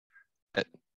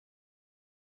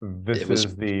This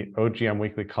is the OGM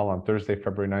Weekly Call on Thursday,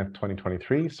 February 9th,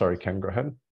 2023. Sorry, Ken, go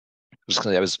ahead.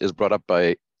 It was brought up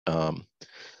by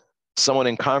someone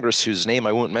in Congress whose name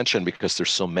I won't mention because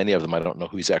there's so many of them. I don't know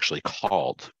who he's actually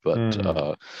called, but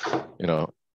you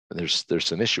know,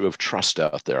 there's an issue of trust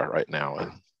out there right now,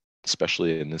 and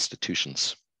especially in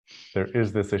institutions. There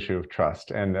is this issue of trust,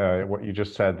 and what you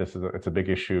just said, it's a big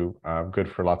issue, good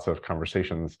for lots of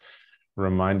conversations.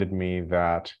 Reminded me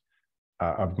that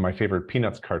of my favorite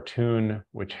Peanuts cartoon,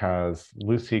 which has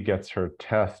Lucy gets her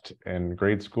test in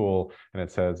grade school, and it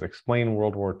says, explain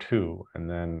World War II, and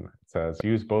then it says,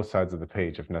 use both sides of the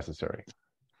page if necessary.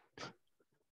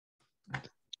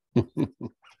 And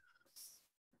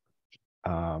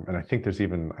I think there's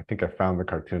even, I think I found the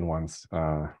cartoon once.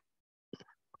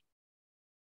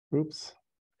 Oops,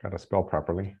 got to spell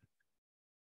properly.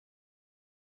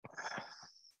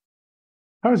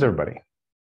 How is everybody?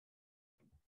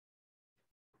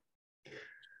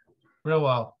 Real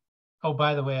well. Oh,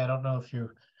 by the way, I don't know if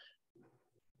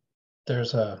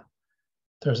there's a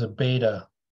beta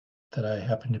that I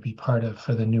happen to be part of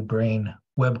for the new Brain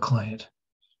web client.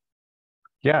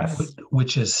 Yes.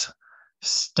 Which is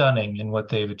stunning in what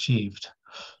they've achieved.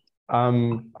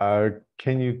 Can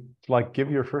you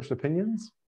give your first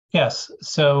opinions? Yes.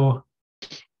 So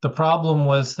the problem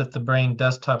was that the Brain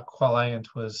desktop client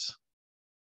was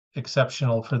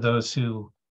exceptional for those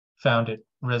who found it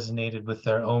resonated with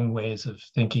their own ways of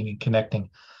thinking and connecting.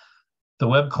 The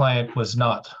web client was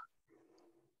not.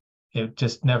 It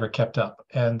just never kept up.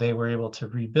 And they were able to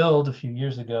rebuild a few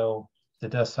years ago the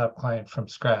desktop client from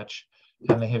scratch.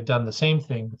 And they have done the same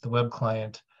thing with the web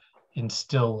client in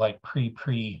still like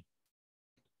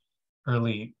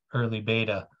early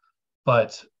beta.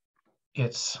 But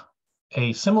it's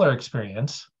a similar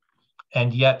experience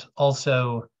and yet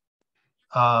also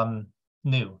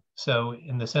new. So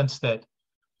in the sense that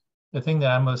the thing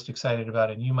that I'm most excited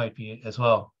about, and you might be as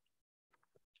well,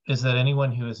 is that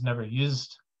anyone who has never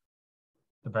used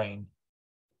the Brain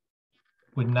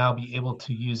would now be able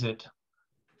to use it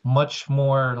much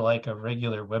more like a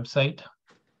regular website.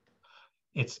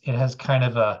 It has kind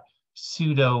of a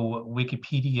pseudo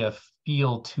Wikipedia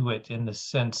feel to it in the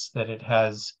sense that it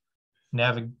has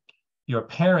your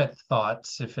parent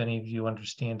thoughts, if any of you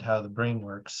understand how the Brain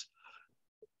works.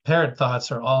 Parent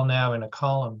thoughts are all now in a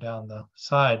column down the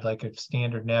side, like a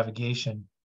standard navigation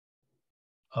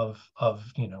of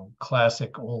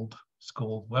classic old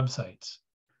school websites.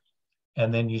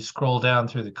 And then you scroll down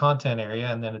through the content area,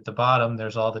 and then at the bottom,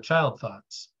 there's all the child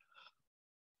thoughts.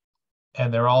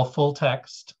 And they're all full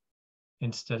text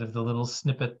instead of the little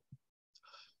snippet.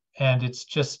 And it's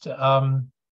just,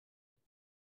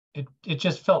 it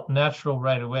just felt natural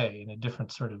right away in a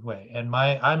different sort of way. And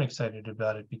I'm excited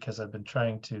about it because I've been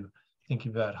trying to think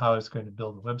about how I was going to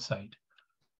build a website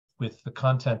with the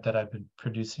content that I've been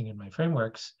producing in my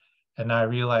frameworks. And I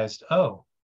realized, oh,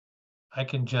 I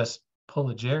can just pull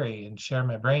a Jerry and share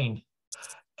my Brain,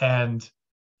 and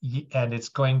it's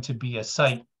going to be a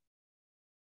site.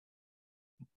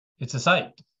 It's a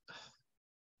site.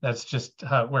 That's just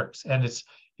how it works. And it's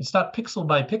not pixel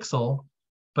by pixel,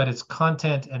 but it's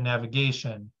content and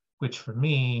navigation, which for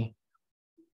me,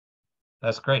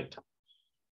 that's great.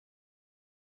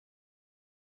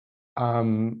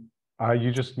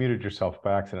 You just muted yourself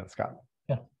by accident, Scott.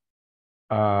 Yeah.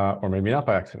 Or maybe not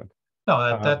by accident.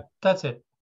 No, that's it.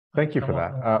 Thank you for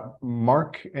that.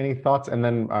 Mark, any thoughts? And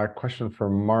then a question for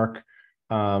Mark.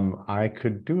 I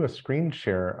could do a screen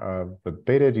share of the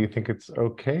beta. Do you think it's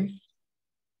okay?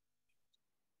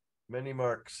 Many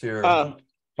Marks here.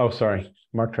 Oh, sorry,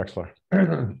 Mark Trexler.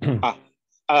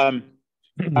 I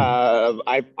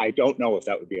don't know if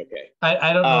that would be okay.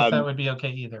 I don't know if that would be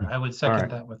okay either. I would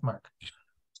second that with Mark.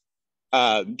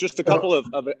 Just a couple of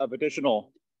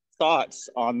additional thoughts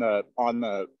on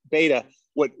the beta.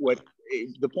 What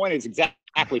the point is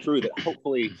exactly true, that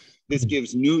hopefully this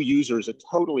gives new users a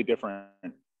totally different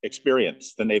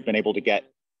experience than they've been able to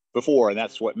get before, and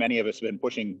that's what many of us have been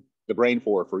pushing the Brain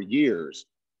for years.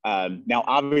 Now,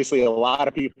 obviously, a lot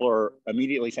of people are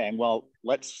immediately saying, well,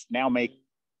 let's now make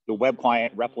the web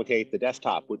client replicate the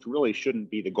desktop, which really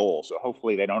shouldn't be the goal. So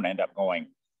hopefully they don't end up going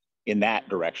in that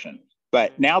direction.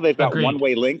 But now they've got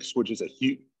one-way links, which is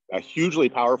a hugely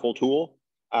powerful tool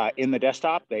in the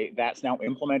desktop. That's now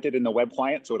implemented in the web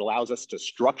client. So it allows us to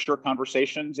structure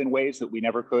conversations in ways that we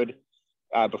never could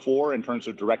before in terms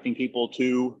of directing people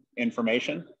to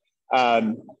information.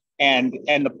 And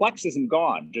the Plex isn't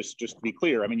gone, just to be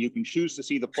clear. I mean, you can choose to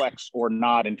see the Plex or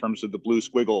not in terms of the blue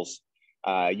squiggles.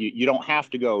 You don't have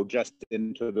to go just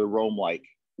into the Roam-like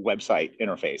website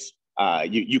interface.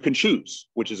 you can choose,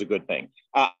 which is a good thing.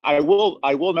 I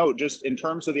will note, just in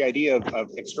terms of the idea of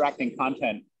extracting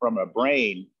content from a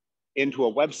brain into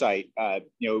a website,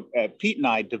 Pete and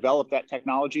I developed that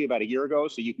technology about a year ago,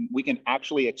 so we can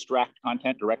actually extract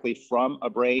content directly from a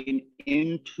brain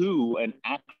into an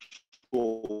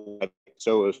actual website.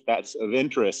 So if that's of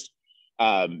interest,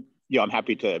 I'm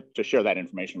happy to share that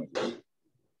information with you.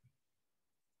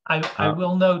 I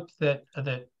will note that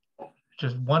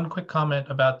just one quick comment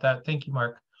about that. Thank you,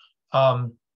 Mark.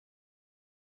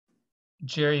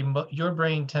 Jerry, your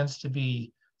brain tends to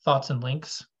be thoughts and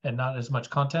links and not as much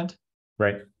content.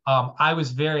 Right. I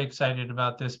was very excited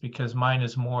about this because mine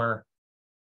is kind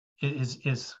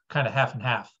of half and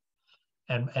half.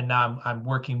 And now I'm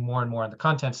working more and more on the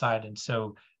content side. And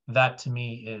so that to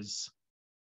me is,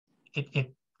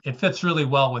 it fits really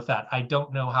well with that. I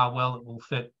don't know how well it will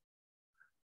fit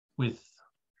with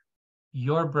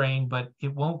your brain, but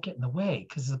it won't get in the way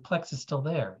because the Plex is still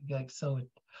there.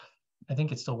 I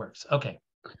think it still works. Okay,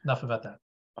 enough about that.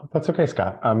 That's okay,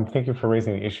 Scott. Thank you for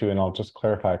raising the issue, and I'll just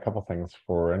clarify a couple things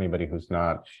for anybody who's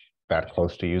not that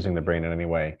close to using the brain in any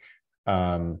way.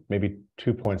 Maybe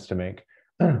 2 points to make.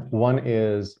 One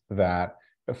is that,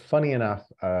 funny enough,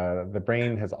 the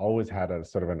brain has always had a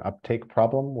sort of an uptake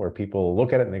problem where people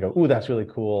look at it and they go, "Ooh, that's really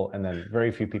cool," and then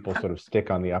very few people sort of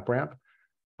stick on the up ramp,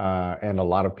 and a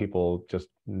lot of people just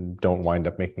don't wind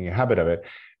up making a habit of it.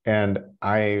 And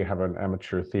I have an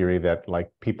amateur theory that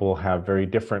people have very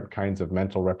different kinds of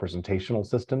mental representational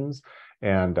systems.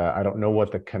 And I don't know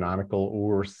what the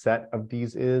canonical set of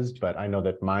these is, but I know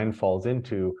that mine falls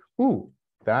into, ooh,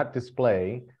 that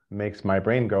display makes my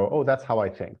brain go, oh, that's how I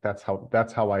think. That's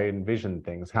how I envision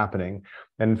things happening.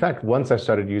 And in fact, once I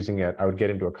started using it, I would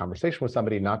get into a conversation with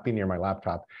somebody, not be near my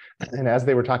laptop. And as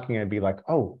they were talking, I'd be like,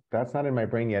 oh, that's not in my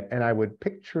brain yet. And I would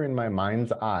picture in my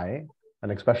mind's eye, an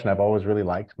expression I've always really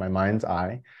liked, my mind's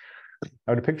eye.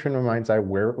 I would picture in my mind's eye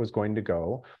where it was going to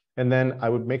go. And then I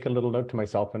would make a little note to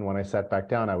myself. And when I sat back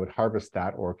down, I would harvest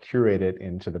that or curate it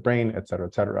into the brain, et cetera,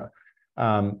 et cetera.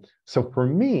 So for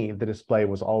me, the display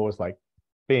was always like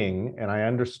Bing. And I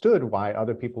understood why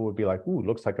other people would be like, ooh,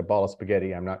 looks like a ball of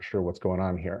spaghetti. I'm not sure what's going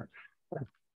on here.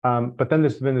 But then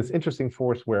there's been this interesting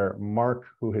force where Mark,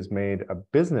 who has made a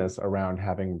business around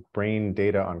having brain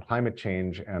data on climate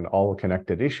change and all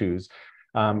connected issues,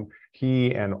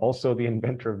 he and also the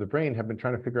inventor of the brain have been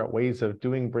trying to figure out ways of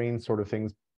doing brain sort of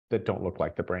things that don't look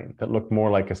like the brain, that look more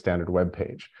like a standard web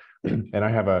page. And I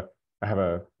have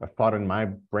a thought in my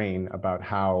brain about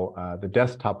how the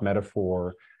desktop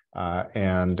metaphor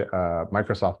and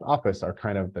Microsoft Office are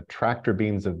kind of the tractor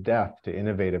beams of death to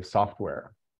innovative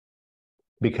software,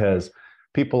 because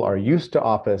people are used to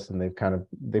Office and they've kind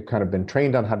of been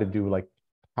trained on how to do like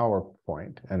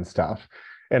PowerPoint and stuff.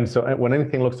 And so when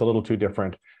anything looks a little too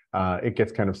different, it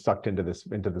gets kind of sucked into this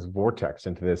vortex,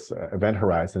 into this event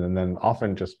horizon, and then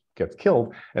often just gets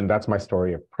killed. And that's my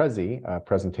story of Prezi,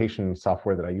 presentation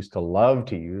software that I used to love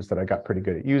to use, that I got pretty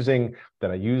good at using, that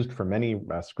I used for many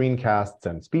screencasts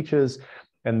and speeches.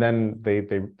 And then they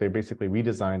basically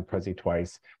redesigned Prezi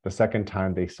twice. The second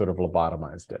time, they sort of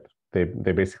lobotomized it.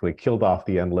 They basically killed off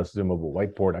the endless zoomable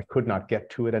whiteboard. I could not get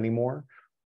to it anymore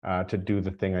to do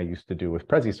the thing I used to do with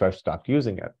Prezi, so I stopped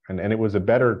using it. And it was a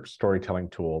better storytelling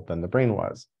tool than the brain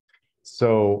was.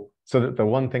 So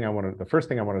the first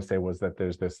thing I want to say was that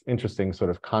there's this interesting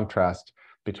sort of contrast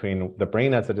between the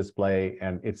brain as a display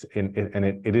and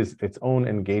it is its own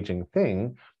engaging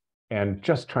thing, and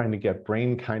just trying to get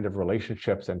brain kind of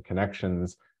relationships and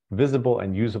connections visible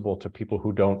and usable to people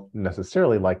who don't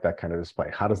necessarily like that kind of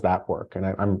display. How does that work? And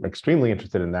I'm extremely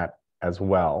interested in that as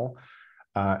well.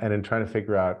 And in trying to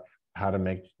figure out how to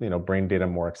make brain data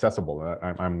more accessible.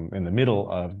 I'm in the middle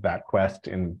of that quest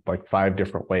in like 5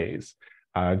 different ways.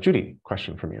 Judy,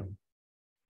 question from you.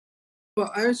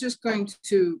 Well, I was just going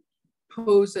to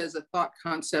pose as a thought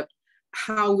concept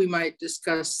how we might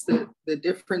discuss the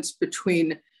difference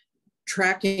between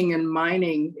tracking and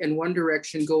mining in one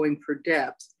direction, going for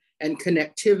depth, and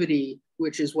connectivity,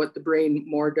 which is what the brain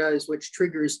more does, which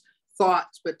triggers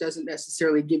thoughts, but doesn't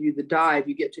necessarily give you the dive.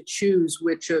 You get to choose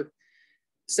which of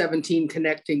 17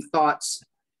 connecting thoughts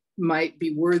might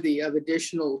be worthy of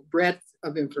additional breadth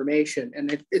of information.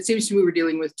 And it seems to me we're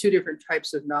dealing with 2 different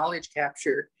types of knowledge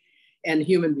capture and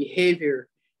human behavior.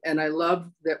 And I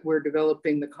love that we're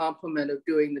developing the complement of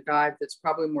doing the dive that's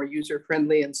probably more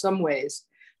user-friendly in some ways,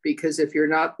 because if you're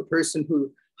not the person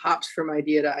who hops from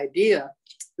idea to idea,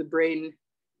 the brain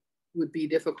would be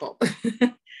difficult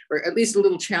or at least a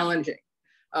little challenging.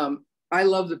 I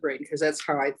love the brain because that's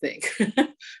how I think.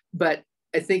 But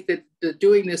I think that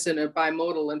doing this in a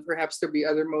bimodal, and perhaps there'll be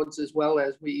other modes as well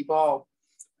as we evolve,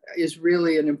 is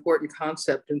really an important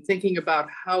concept, and thinking about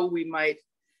how we might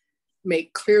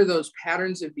make clear those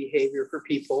patterns of behavior for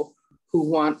people who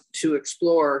want to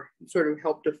explore, sort of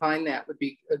help define that would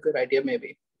be a good idea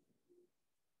maybe.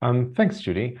 Thanks,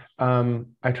 Judy.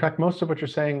 I track most of what you're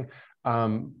saying,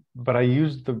 but I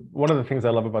use one of the things I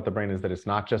love about the brain is that it's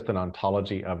not just an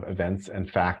ontology of events and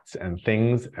facts and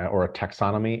things or a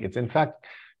taxonomy. It's in fact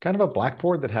kind of a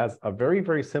blackboard that has a very,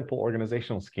 very simple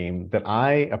organizational scheme that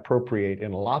I appropriate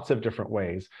in lots of different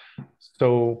ways.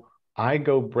 So I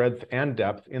go breadth and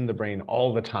depth in the brain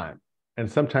all the time. And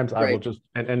sometimes I will just,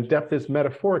 and depth is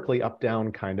metaphorically up,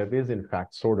 down kind of, is in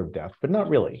fact sort of depth, but not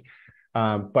really.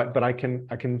 But I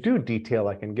can do detail.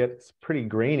 I can get pretty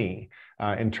grainy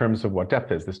in terms of what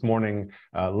depth is. This morning,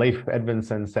 Leif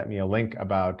Edvinsson sent me a link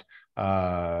about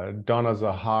Donna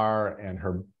Zahar and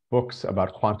her books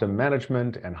about quantum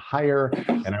management and higher,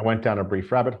 and I went down a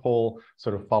brief rabbit hole,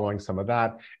 sort of following some of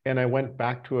that. And I went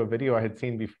back to a video I had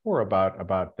seen before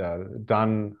about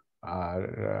Dan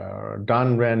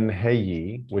Ren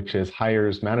Heyi, which is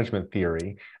Higher's management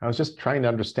theory. I was just trying to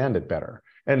understand it better.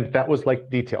 And that was like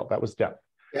detail, that was depth.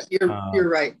 Yeah, you're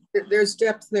right. There's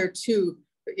depth there too,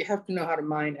 but you have to know how to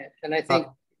mine it. And I think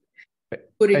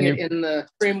putting it in the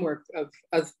framework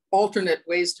of alternate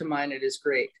ways to mine it is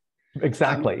great.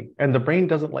 Exactly. And the brain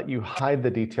doesn't let you hide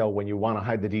the detail when you want to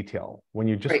hide the detail. When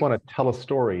you just want to tell a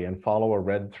story and follow a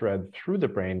red thread through the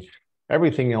brain,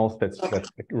 everything else that's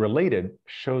related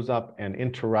shows up and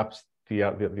interrupts the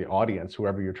audience,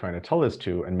 whoever you're trying to tell this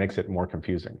to, and makes it more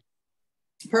confusing.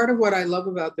 Part of what I love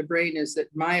about the brain is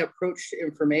that my approach to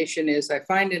information is I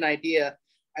find an idea,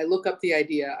 I look up the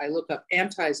idea, I look up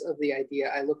antis of the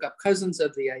idea, I look up cousins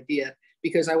of the idea,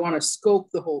 because I want to scope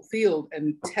the whole field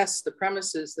and test the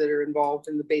premises that are involved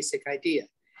in the basic idea.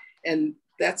 And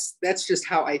that's just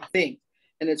how I think.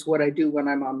 And it's what I do when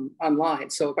I'm online.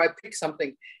 So if I pick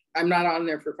something, I'm not on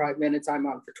there for 5 minutes, I'm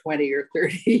on for 20 or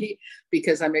 30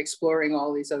 because I'm exploring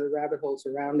all these other rabbit holes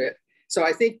around it. So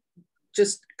I think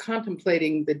just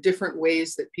contemplating the different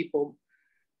ways that people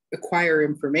acquire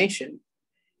information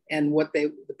and what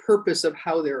the purpose of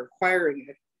how they're acquiring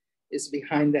it is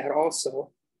behind that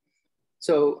also.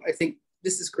 So I think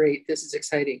this is great. This is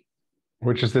exciting.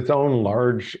 Which is its own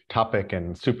large topic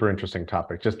and super interesting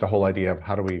topic. Just the whole idea of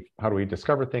how do we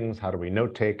discover things? How do we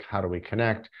note take? How do we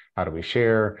connect? How do we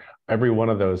share? Every one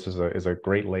of those is a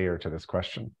great layer to this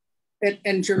question.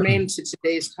 And germane to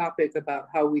today's topic about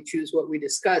how we choose what we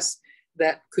discuss,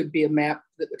 that could be a map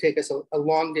that would take us a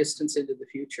long distance into the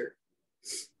future.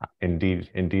 Indeed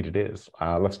it is.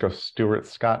 Let's go Stuart,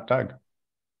 Scott, Doug.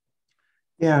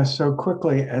 Yeah, so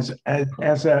quickly, as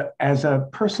a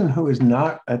person who is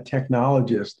not a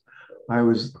technologist, I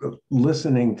was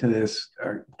listening to this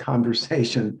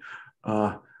conversation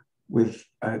with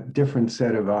a different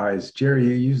set of eyes. Jerry,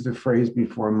 you used the phrase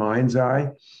before, mind's eye.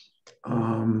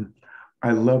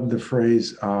 I love the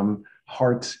phrase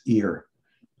heart's ear.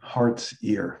 Heart's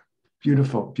ear.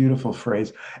 Beautiful, beautiful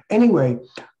phrase. Anyway,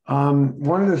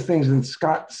 one of the things that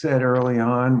Scott said early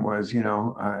on was,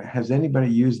 has anybody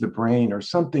used the brain or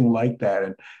something like that?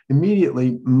 And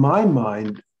immediately my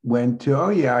mind went to, oh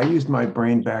yeah, I used my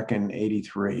brain back in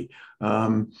 '83.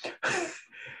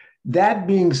 That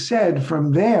being said,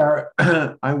 from there,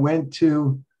 I went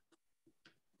to,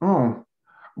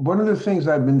 one of the things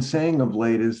I've been saying of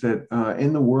late is that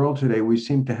in the world today, we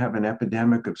seem to have an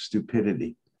epidemic of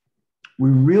stupidity. We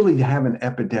really have an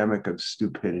epidemic of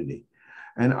stupidity.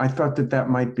 And I thought that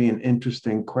might be an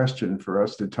interesting question for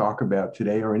us to talk about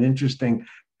today, or an interesting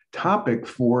topic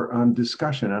for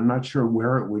discussion. I'm not sure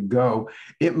where it would go.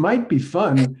 It might be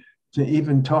fun to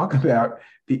even talk about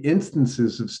the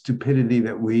instances of stupidity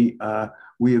that we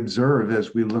observe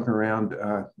as we look around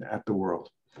at the world.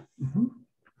 Mm-hmm.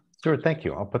 Stuart, thank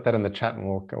you. I'll put that in the chat, and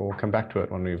we'll come back to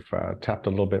it when we've tapped a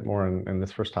little bit more in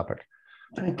this first topic.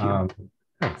 Thank you.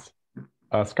 Thanks.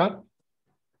 Scott?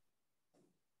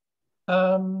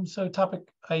 So topic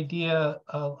idea,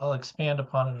 I'll expand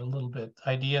upon it a little bit.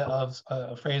 Idea of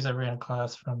a phrase I ran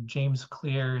across from James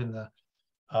Clear in the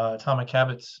Atomic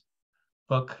Habits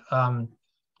book,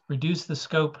 reduce the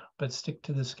scope, but stick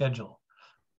to the schedule.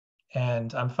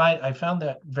 And I found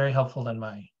that very helpful in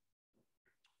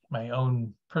my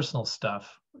own personal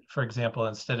stuff. For example,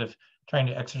 instead of trying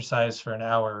to exercise for an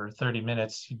hour or 30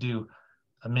 minutes, you do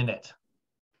a minute,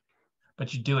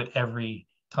 but you do it every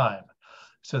time,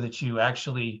 so that you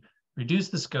actually reduce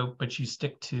the scope, but you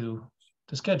stick to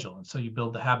the schedule. And so you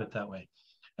build the habit that way.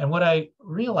 And what I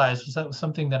realized was that was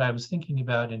something that I was thinking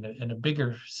about in a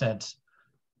bigger sense.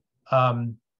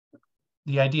 The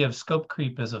idea of scope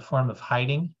creep as a form of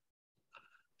hiding.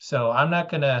 So I'm not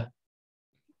gonna,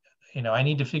 I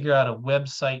need to figure out a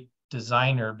website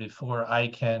designer before I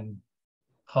can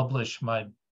publish my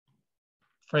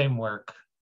framework,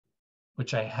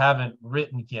 which I haven't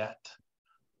written yet.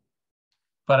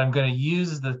 But I'm going to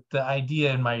use the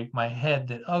idea in my head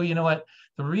that, oh, you know what?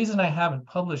 The reason I haven't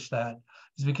published that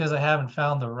is because I haven't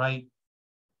found the right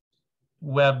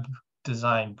web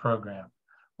design program.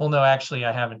 Well, no, actually,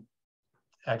 I haven't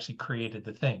actually created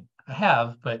the thing. I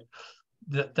have, but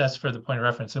that's for the point of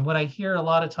reference. And what I hear a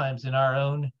lot of times in our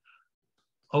own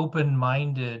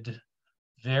open-minded,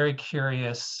 very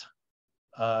curious,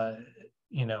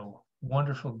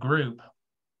 wonderful group,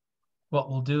 what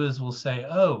we'll do is we'll say,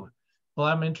 oh, well,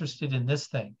 I'm interested in this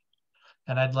thing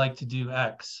and I'd like to do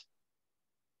X.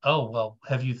 Oh, well,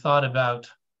 have you thought about,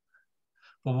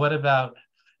 well, what about,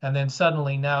 and then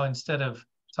suddenly now, instead of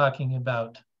talking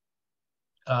about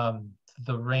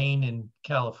the rain in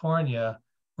California,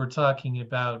 we're talking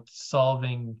about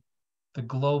solving the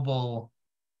global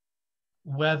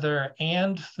weather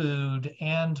and food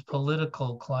and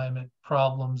political climate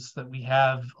problems that we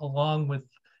have along with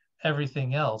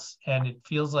everything else. And it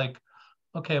feels like,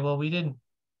 okay, well, we didn't,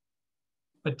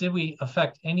 but did we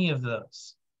affect any of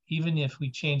those, even if we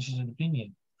changed an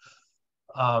opinion?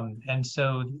 And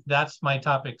so that's my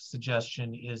topic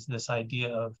suggestion, is this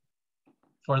idea of,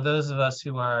 for those of us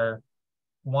who are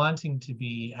wanting to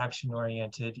be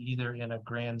action-oriented, either in a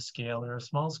grand scale or a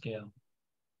small scale,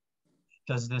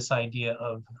 does this idea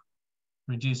of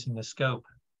reducing the scope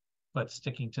but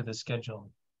sticking to the schedule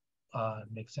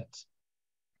make sense?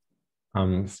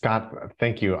 Scott,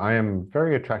 thank you. I am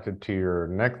very attracted to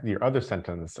your other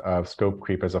sentence of scope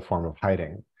creep as a form of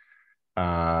hiding,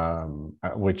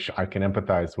 which I can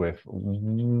empathize with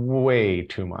way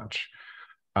too much.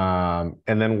 And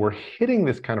then we're hitting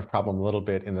this kind of problem a little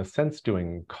bit in the sense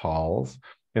doing calls,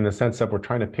 in the sense that we're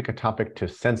trying to pick a topic to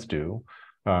sense do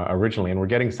originally, and we're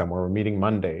getting somewhere. We're meeting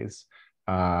Mondays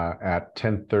at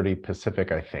 10:30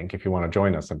 Pacific, I think. If you want to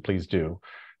join us, and please do.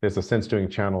 There's a sense doing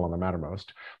channel on the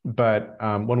Mattermost. But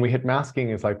when we hit masking,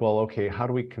 it's like, well, okay, how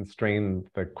do we constrain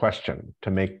the question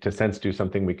to sense do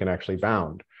something we can actually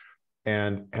bound?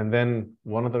 And then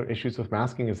one of the issues with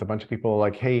masking is a bunch of people are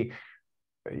like, hey,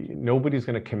 nobody's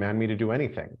going to command me to do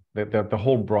anything. The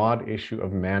whole broad issue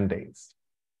of mandates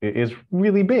is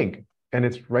really big, and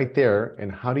it's right there.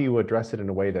 And how do you address it in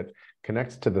a way that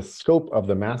connects to the scope of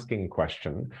the masking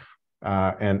question,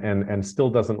 and still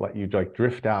doesn't let you like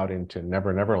drift out into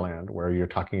Never Land, where you're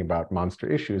talking about monster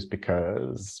issues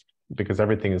because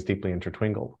everything is deeply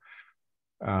intertwined.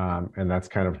 And that's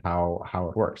kind of how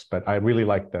it works. But I really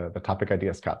like the topic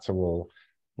idea, Scott. So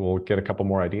we'll get a couple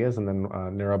more ideas and then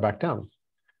narrow back down.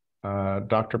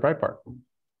 Dr. Breitbart,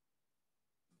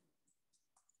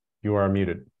 you are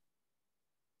muted.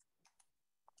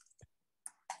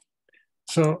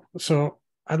 So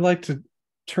I'd like to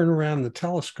turn around the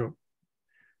telescope,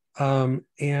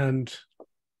 and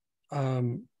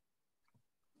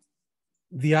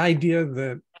the idea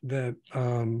that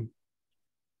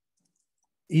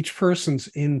each person's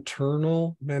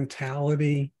internal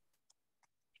mentality,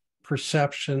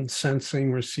 perception,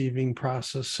 sensing, receiving,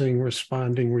 processing,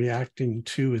 responding, reacting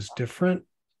to is different.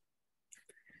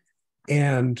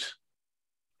 And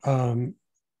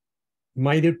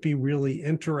might it be really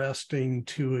interesting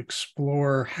to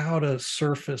explore how to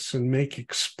surface and make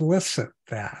explicit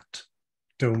that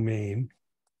domain?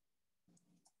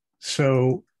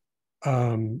 So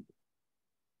in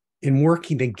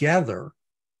working together,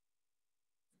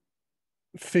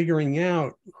 figuring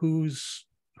out who's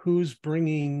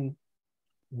bringing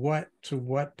what to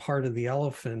what part of the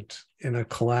elephant in a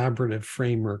collaborative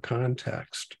frame or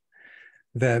context,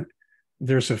 that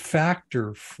there's a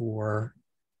factor for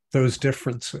those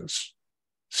differences,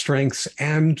 strengths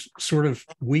and sort of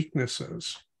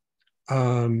weaknesses,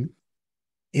 in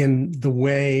the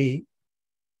way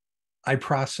I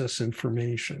process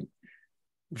information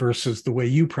versus the way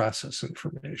you process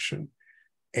information,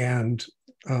 and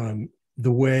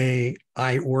the way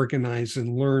I organize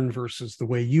and learn versus the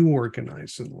way you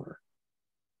organize and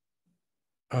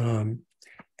learn.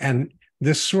 And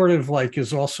this sort of like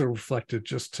is also reflected,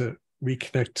 just to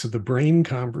reconnect to the brain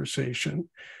conversation,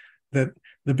 that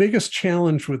the biggest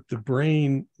challenge with the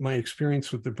brain, my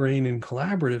experience with the brain in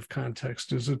collaborative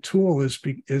context as a tool is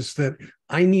that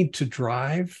I need to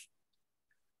drive,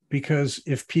 because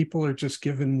if people are just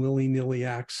given willy-nilly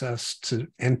access to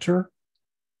enter,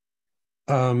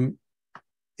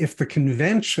 if the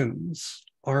conventions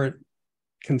aren't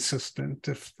consistent,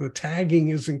 if the tagging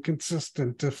isn't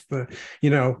consistent, if the,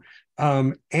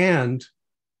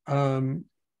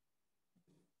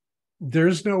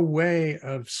 there's no way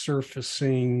of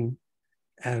surfacing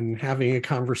and having a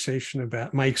conversation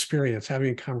about my experience,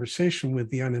 having a conversation with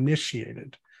the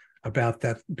uninitiated about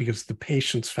that, because the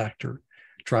patience factor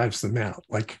drives them out.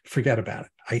 Like, forget about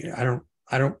it.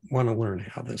 I don't want to learn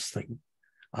how this thing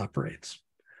operates.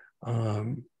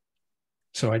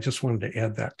 So I just wanted to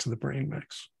add that to the brain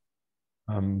mix.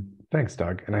 Thanks,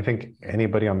 Doug. And I think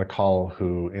anybody on the call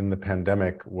who in the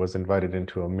pandemic was invited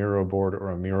into a Miro board or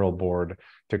a mural board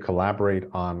to collaborate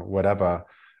on whatever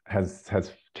has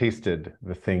tasted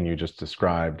the thing you just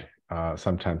described,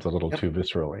 sometimes a little too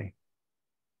viscerally.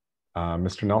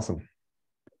 Mr. Nelson.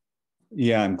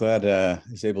 Yeah, I'm glad I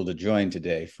was able to join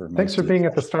today. Thanks for being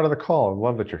at the start of the call. I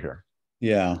love that you're here.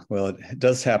 Yeah, well, it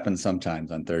does happen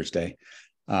sometimes on Thursday.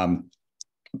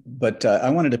 But I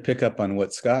wanted to pick up on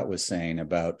what Scott was saying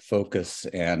about focus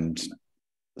and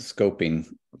scoping,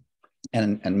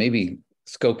 and maybe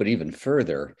scope it even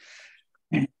further.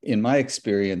 In my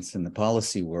experience in the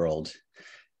policy world,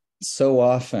 so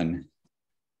often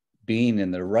being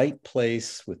in the right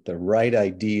place with the right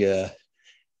idea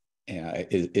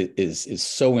is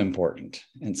so important.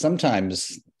 And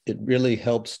sometimes it really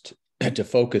helps to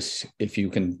focus if you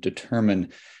can determine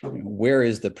where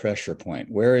is the pressure point,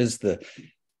 where is the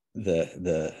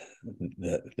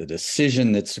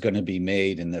decision that's going to be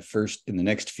made in the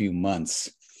next few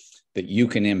months that you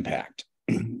can impact.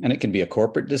 And it can be a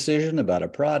corporate decision about a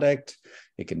product,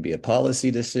 it can be a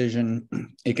policy decision,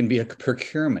 it can be a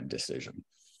procurement decision.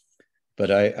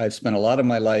 But I've spent a lot of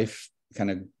my life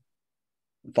kind of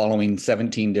following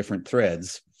 17 different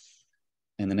threads.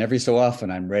 And then every so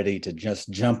often I'm ready to just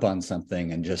jump on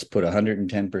something and just put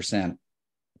 110%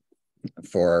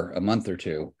 for a month or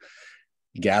two,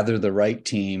 gather the right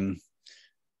team,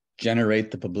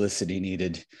 generate the publicity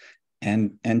needed,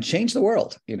 and change the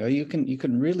world. You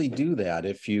can really do that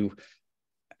if you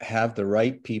have the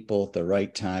right people at the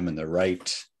right time and the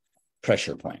right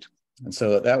pressure point. And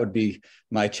so that would be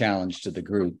my challenge to the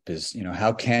group is,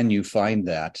 how can you find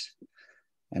that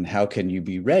and how can you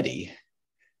be ready?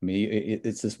 I mean,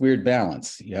 it's this weird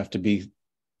balance. You have to be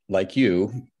like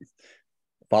you,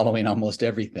 following almost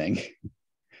everything,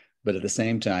 but at the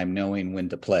same time, knowing when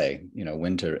to play,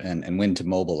 when to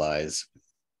mobilize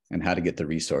and how to get the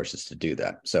resources to do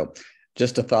that. So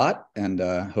just a thought, and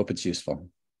hope it's useful.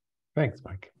 Thanks,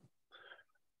 Mike.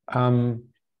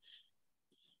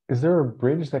 Is there a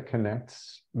bridge that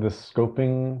connects the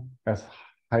scoping as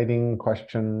hiding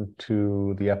question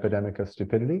to the epidemic of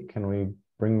stupidity? Can we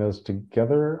bring those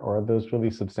together, or are those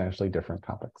really substantially different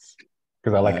topics?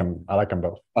 Because I like them. I like them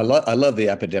both. I love the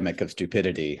epidemic of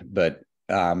stupidity, but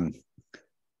the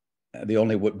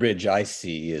only bridge I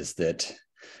see is that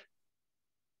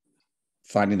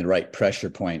finding the right pressure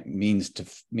point means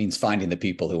finding the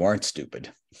people who aren't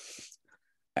stupid,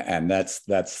 and that's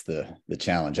the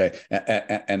challenge.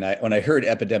 When I heard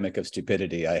epidemic of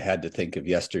stupidity, I had to think of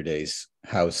yesterday's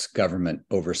House Government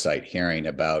Oversight hearing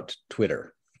about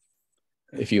Twitter.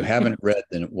 If you haven't read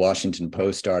the Washington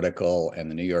Post article and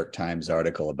the New York Times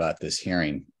article about this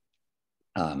hearing,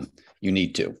 you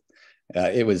need to.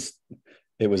 It was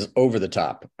over the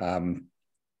top.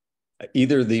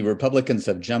 Either the Republicans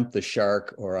have jumped the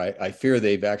shark, or I fear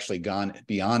they've actually gone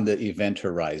beyond the event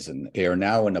horizon. They are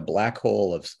now in a black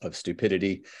hole of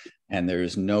stupidity, and there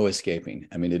is no escaping.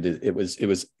 I mean, it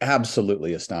was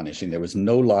absolutely astonishing. There was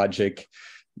no logic.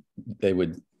 They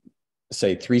would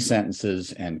say 3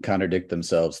 sentences and contradict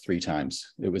themselves 3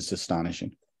 times. It was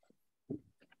astonishing.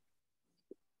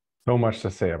 So much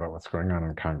to say about what's going on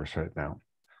in Congress right now.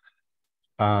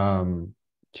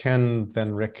 Ken,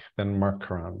 then Rick, then Mark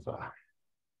Carranza.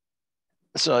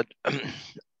 So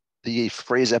the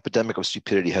phrase epidemic of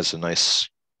stupidity has a nice,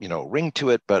 ring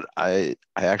to it, but I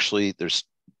actually, there's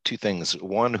 2 things.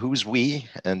 1, who's we?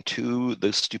 And 2,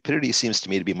 the stupidity seems to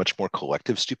me to be much more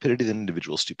collective stupidity than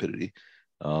individual stupidity.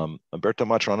 Umberto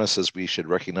Maturana says we should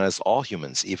recognize all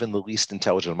humans, even the least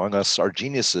intelligent among us, are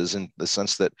geniuses in the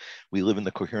sense that we live in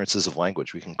the coherences of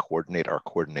language. We can coordinate our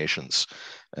coordinations.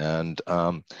 And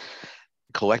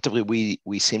collectively,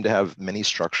 we seem to have many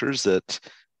structures that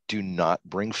do not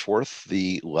bring forth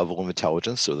the level of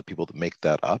intelligence, so the people that make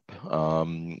that up.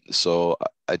 So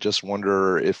I just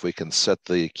wonder if we can set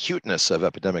the cuteness of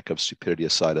epidemic of stupidity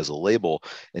aside as a label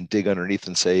and dig underneath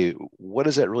and say, what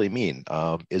does that really mean?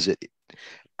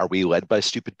 Are we led by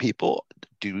stupid people?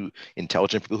 Do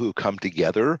intelligent people who come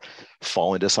together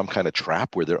fall into some kind of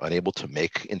trap where they're unable to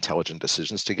make intelligent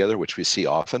decisions together, which we see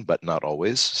often, but not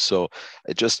always? So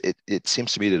it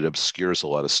seems to me that it obscures a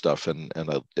lot of stuff. And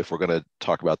if we're going to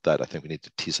talk about that, I think we need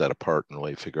to tease that apart and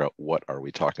really figure out what are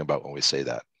we talking about when we say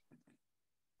that.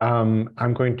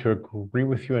 I'm going to agree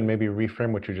with you and maybe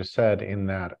reframe what you just said in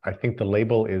that I think the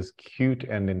label is cute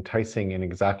and enticing in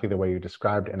exactly the way you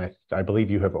described. And I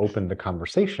believe you have opened the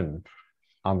conversation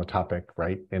on the topic,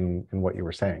 right, in what you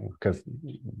were saying. Because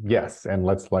yes, and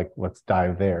let's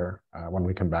dive there when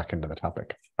we come back into the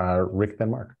topic. Rick,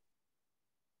 then Mark.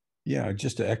 Yeah,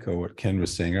 just to echo what Ken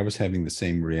was saying, I was having the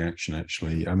same reaction,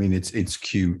 actually. I mean, it's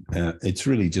cute. It's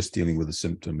really just dealing with a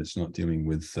symptom. It's not dealing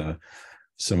with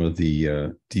some of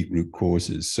the deep root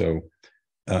causes. So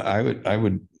I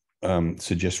would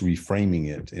suggest reframing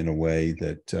it in a way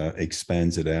that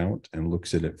expands it out and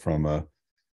looks at it from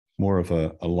more of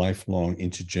a lifelong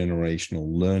intergenerational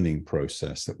learning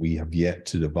process that we have yet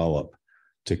to develop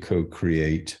to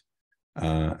co-create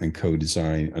and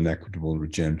co-design an equitable,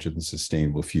 regenerative, and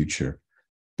sustainable future.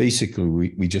 Basically,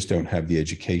 we just don't have the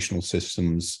educational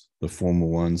systems, the formal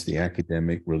ones, the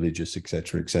academic, religious, et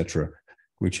cetera,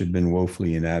 which have been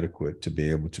woefully inadequate to be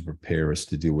able to prepare us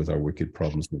to deal with our wicked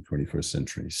problems in the 21st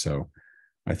century. So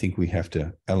I think we have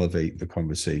to elevate the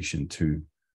conversation to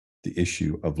the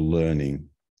issue of learning,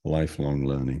 lifelong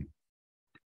learning.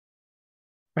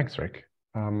 Thanks, Rick.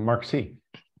 Mark C.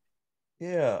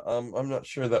 Yeah, I'm not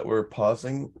sure that we're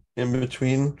pausing in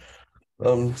between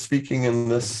speaking in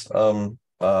this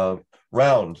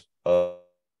round.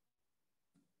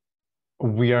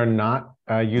 We are not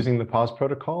using the pause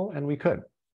protocol, and we could.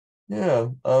 Yeah,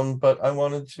 but I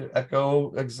wanted to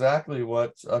echo exactly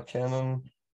what Ken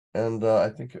and I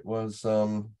think it was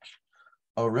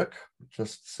Rick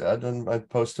just said, and I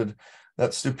posted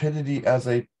that stupidity as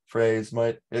a phrase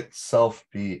might itself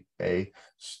be a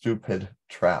stupid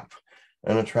trap,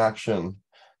 an attraction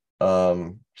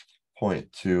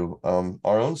point to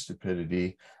our own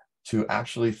stupidity, to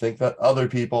actually think that other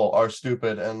people are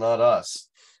stupid and not us.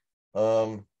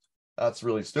 That's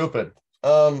really stupid.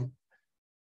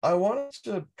 I wanted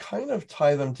to kind of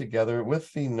tie them together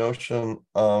with the notion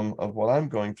of what I'm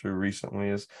going through recently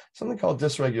is something called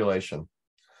dysregulation.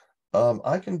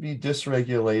 I can be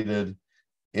dysregulated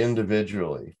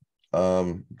individually,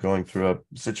 going through a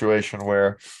situation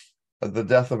where the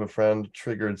death of a friend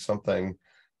triggered something,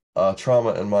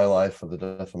 trauma in my life for the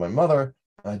death of my mother.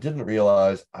 I didn't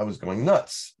realize I was going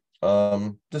nuts,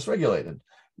 dysregulated,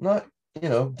 not,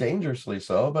 dangerously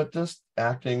so, but just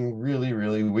acting really,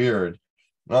 really weird,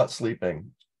 not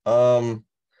sleeping.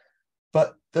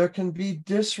 But there can be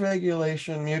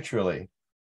dysregulation mutually.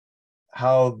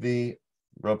 How the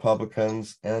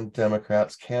Republicans and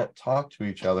Democrats can't talk to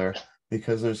each other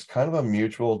because there's kind of a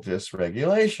mutual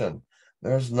dysregulation.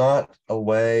 There's not a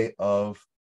way of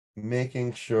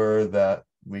making sure that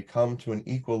we come to an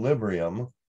equilibrium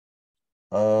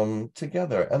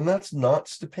together. And that's not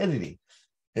stupidity.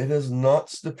 It is not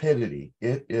stupidity.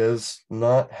 It is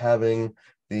not having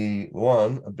the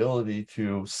ability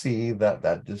to see that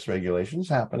dysregulation is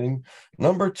happening.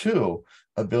 Number two,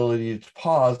 ability to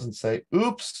pause and say,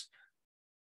 oops,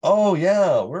 oh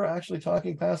yeah, we're actually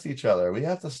talking past each other. We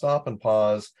have to stop and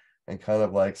pause and kind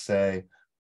of like say,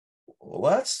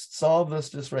 let's solve this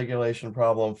dysregulation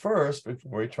problem first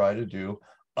before we try to do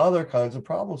other kinds of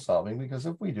problem solving, because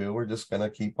if we do, we're just going to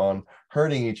keep on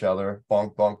hurting each other.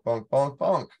 Bonk, bonk, bonk, bonk,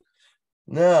 bonk.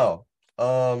 Now,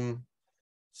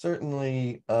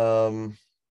 certainly,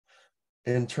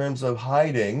 in terms of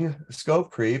hiding scope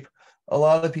creep, a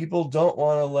lot of people don't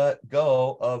want to let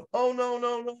go of, oh, no,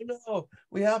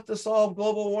 we have to solve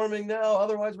global warming now,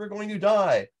 otherwise we're going to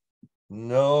die.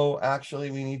 No,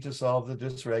 actually, we need to solve the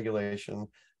dysregulation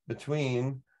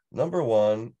between, number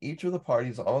one, each of the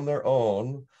parties on their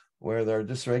own, where they're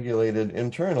dysregulated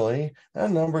internally,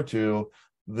 and number two,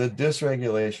 the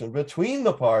dysregulation between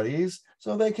the parties,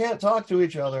 so they can't talk to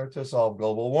each other to solve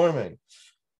global warming.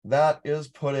 That is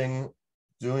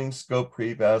doing scope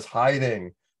creep as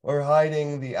hiding, or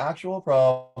hiding the actual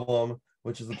problem,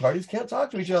 which is the parties can't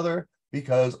talk to each other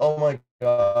because, oh my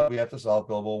God, we have to solve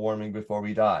global warming before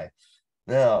we die.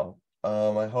 Now,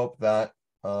 I hope that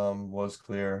was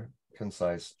clear,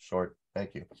 concise, short.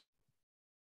 Thank you.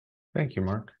 Thank you,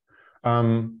 Mark.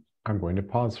 I'm going to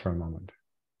pause for a moment.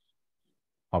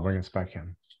 I'll bring us back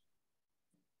in.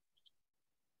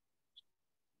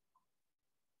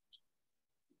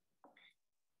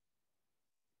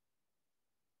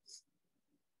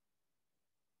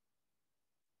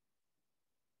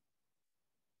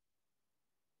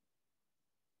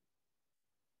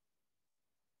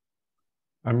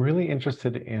 I'm really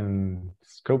interested in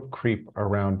scope creep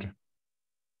around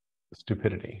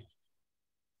stupidity.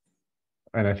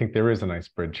 And I think there is a nice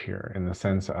bridge here in the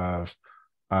sense of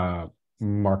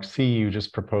Mark C., you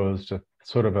just proposed a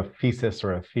sort of a thesis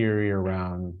or a theory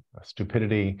around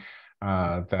stupidity.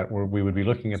 that we would be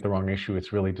looking at the wrong issue.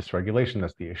 It's really dysregulation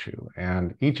that's the issue.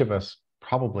 And each of us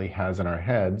probably has in our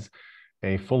heads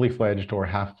a fully fledged or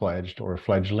half-fledged or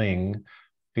fledgling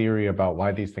theory about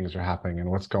why these things are happening and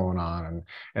what's going on.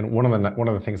 And one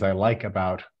of the things I like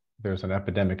about there's an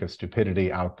epidemic of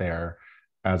stupidity out there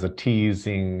as a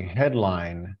teasing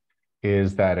headline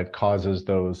is that it causes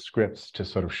those scripts to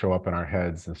sort of show up in our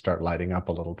heads and start lighting up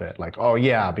a little bit, like, oh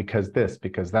yeah, because this,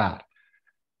 because that.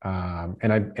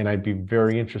 And I'd be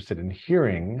very interested in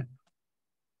hearing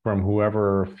from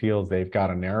whoever feels they've got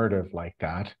a narrative like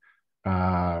that,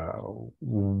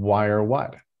 why or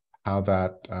what, how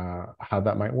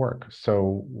that might work.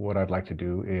 So what I'd like to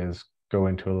do is go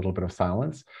into a little bit of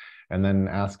silence and then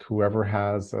ask whoever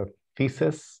has a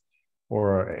thesis,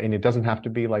 and it doesn't have to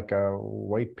be like a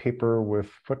white paper with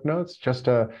footnotes, just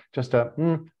I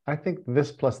think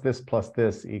this plus this plus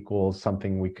this equals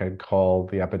something we could call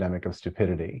the epidemic of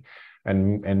stupidity.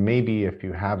 And maybe if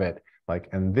you have it, like,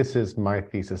 and this is my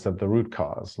thesis of the root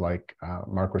cause, like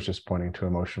Mark was just pointing to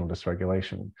emotional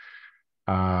dysregulation.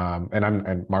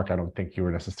 And Mark, I don't think you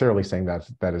were necessarily saying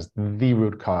that is the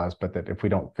root cause, but that if we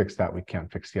don't fix that, we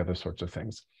can't fix the other sorts of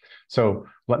things. So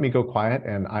let me go quiet,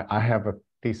 and I have a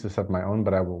thesis of my own,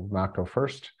 but I will not go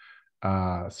first.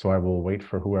 So I will wait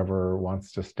for whoever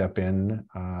wants to step in,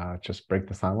 just break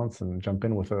the silence and jump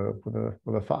in with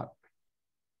a thought.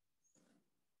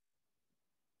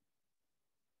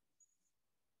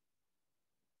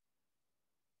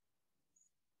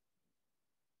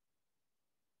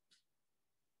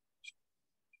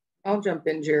 I'll jump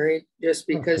in, Jerry, just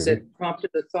because it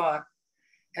prompted a thought,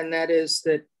 and that is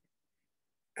that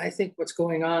I think what's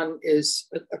going on is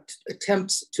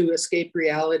attempts to escape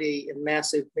reality in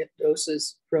massive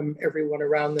doses from everyone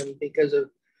around them because of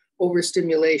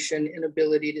overstimulation,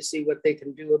 inability to see what they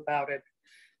can do about it,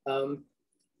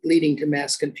 leading to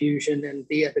mass confusion and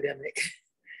the epidemic.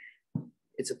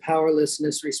 It's a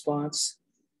powerlessness response.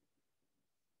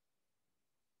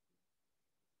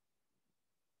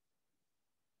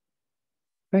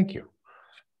 Thank you.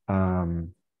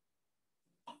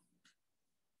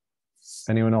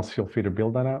 Anyone else feel free to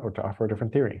build on that or to offer a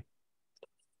different theory?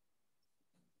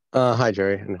 Hi,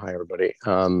 Jerry, and hi, everybody.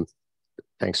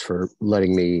 Thanks for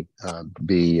letting me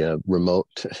be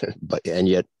remote, and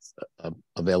yet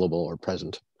available or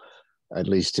present, at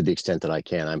least to the extent that I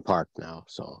can. I'm parked now,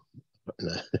 so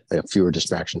I have fewer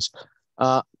distractions.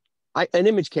 An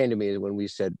image came to me when we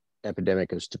said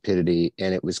epidemic of stupidity,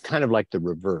 and it was kind of like the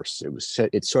reverse.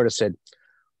 It sort of said,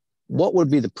 what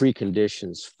would be the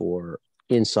preconditions for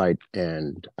insight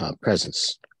and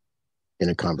presence in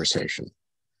a conversation?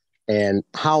 And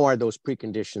how are those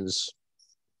preconditions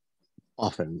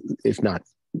often, if not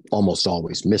almost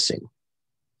always, missing?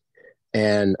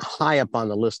 And high up on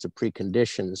the list of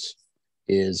preconditions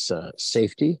is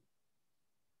safety.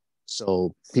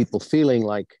 So people feeling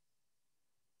like,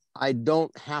 I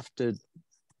don't have to,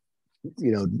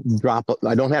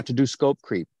 I don't have to do scope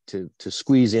creep to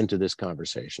squeeze into this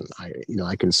conversation.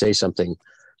 I can say something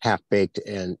half-baked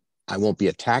and I won't be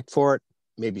attacked for it.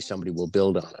 Maybe somebody will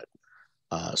build on it.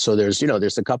 So there's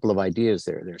a couple of ideas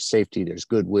there. There's safety, there's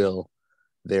goodwill,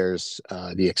 there's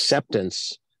the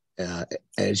acceptance,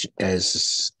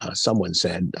 as someone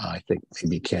said, I think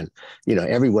maybe Ken,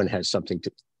 everyone has something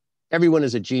everyone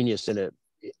is a genius in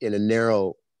a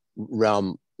narrow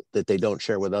realm that they don't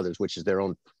share with others, which is their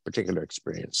own particular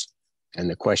experience. And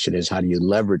the question is, how do you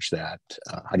leverage that?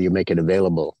 How do you make it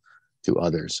available to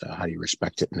others? How do you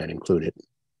respect it and then include it?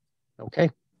 Okay,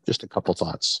 just a couple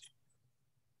thoughts.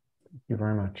 Thank you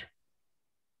very much.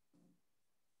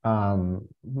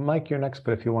 Mike, you're next,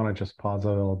 but if you want to just pause a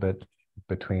little bit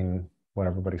between what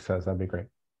everybody says, that'd be great.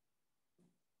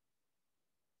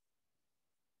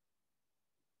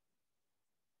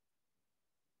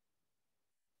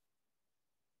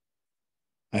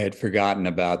 I had forgotten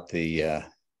about the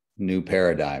new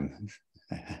paradigm.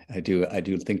 I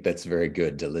do think that's very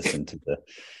good to listen to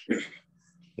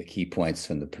the key points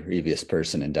from the previous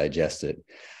person and digest it.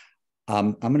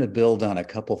 I'm going to build on a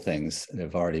couple things that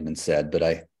have already been said, but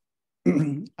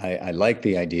I like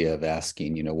the idea of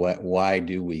asking, why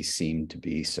do we seem to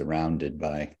be surrounded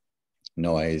by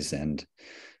noise and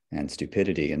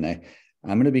stupidity? And I'm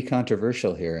going to be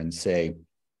controversial here and say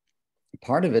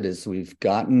part of it is we've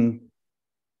gotten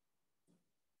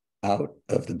out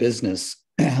of the business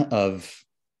of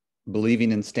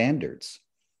believing in standards.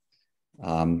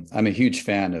 I'm a huge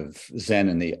fan of Zen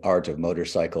and the Art of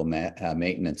Motorcycle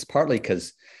Maintenance, partly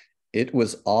because it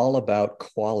was all about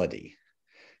quality,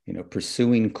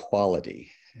 pursuing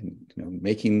quality, and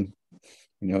making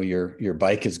your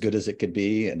bike as good as it could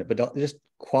be, but just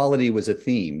quality was a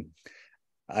theme.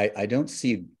 I don't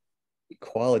see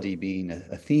equality being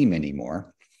a theme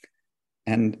anymore.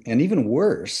 And even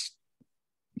worse,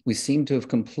 we seem to have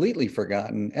completely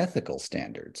forgotten ethical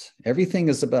standards. Everything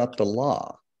is about the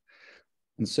law.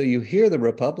 And so you hear the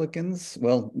Republicans,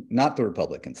 well, not the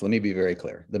Republicans, let me be very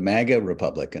clear, the MAGA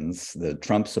Republicans, the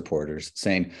Trump supporters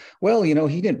saying, well, you know,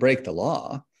 he didn't break the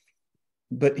law,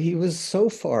 but he was so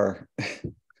far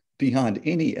beyond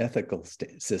any ethical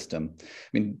system. I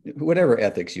mean, whatever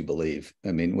ethics you believe,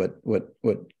 I mean,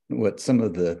 what some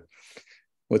of the,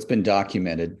 what's been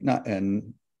documented, not,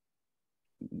 and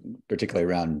particularly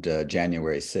around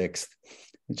January 6th,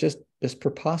 it's just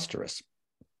preposterous.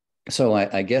 So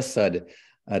I guess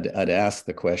I'd ask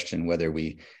the question whether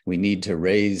we need to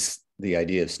raise the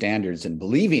idea of standards and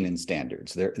believing in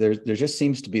standards. There just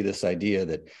seems to be this idea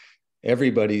that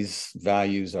everybody's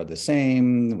values are the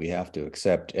same. We have to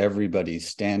accept everybody's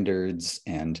standards,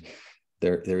 and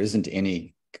there isn't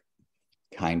any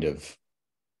kind of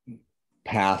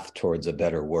path towards a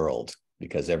better world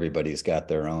because everybody's got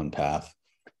their own path.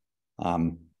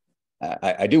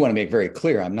 I do want to make very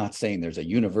clear, I'm not saying there's a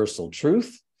universal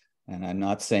truth. And I'm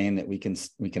not saying that we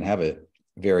can have a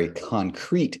very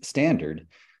concrete standard,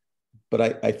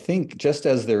 but I think just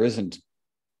as there isn't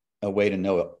a way to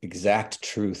know exact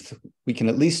truth, we can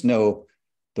at least know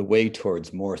the way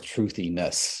towards more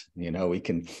truthiness. You know, we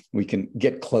can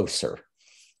get closer.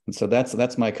 And so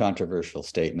that's my controversial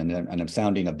statement. And I'm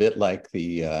sounding a bit like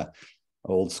the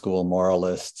old school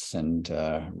moralists and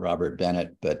Robert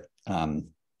Bennett, but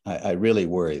I really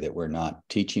worry that we're not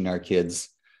teaching our kids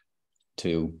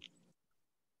to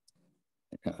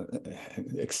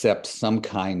accept some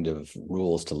kind of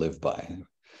rules to live by.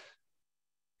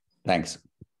 Thanks.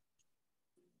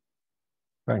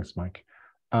 Thanks, Mike.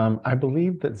 I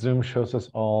believe that Zoom shows us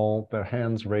all the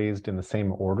hands raised in the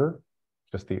same order,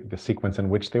 just the sequence in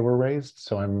which they were raised.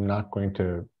 So I'm not going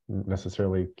to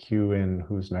necessarily cue in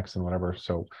who's next and whatever.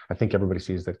 So I think everybody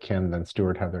sees that Ken and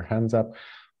Stuart have their hands up.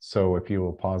 So if you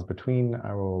will pause between,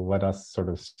 I will let us sort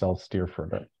of self-steer for a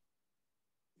bit.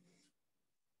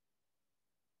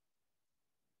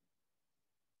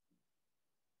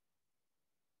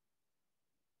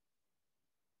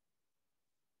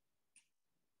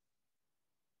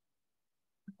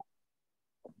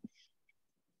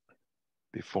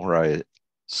 Before I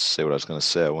say what I was going to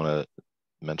say, I want to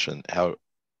mention how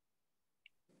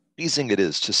pleasing it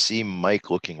is to see Mike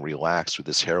looking relaxed with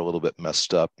his hair a little bit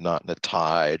messed up, not in a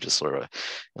tie, just sort of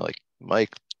like,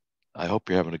 Mike, I hope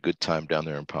you're having a good time down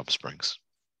there in Palm Springs.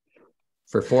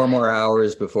 For 4 more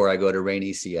hours before I go to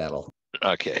rainy Seattle.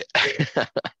 Okay.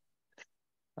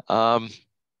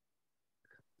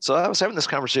 So I was having this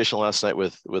conversation last night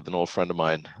with an old friend of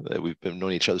mine. We've been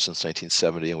knowing each other since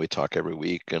 1970, and we talk every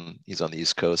week. And he's on the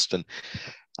East Coast. And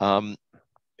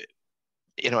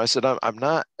you know, I said I'm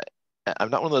not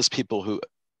one of those people who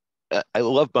I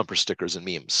love bumper stickers and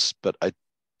memes, but I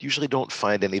usually don't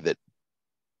find any that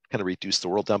kind of reduce the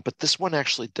world down. But this one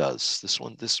actually does. This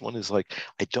one is like,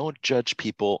 I don't judge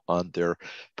people on their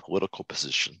political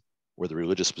position or their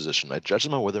religious position. I judge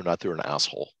them on whether or not they're an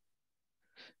asshole.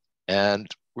 And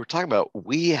we're talking about,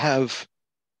 we have,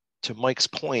 to Mike's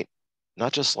point,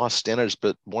 not just lost standards,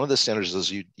 but one of the standards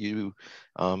is you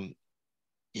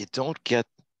don't get,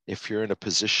 if you're in a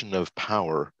position of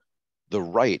power, the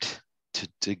right to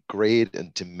degrade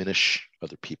and diminish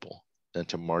other people and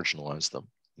to marginalize them.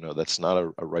 You know, that's not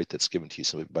a right that's given to you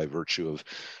simply by virtue of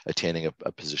attaining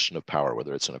a position of power,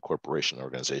 whether it's in a corporation,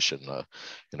 organization,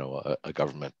 you know, a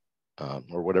government,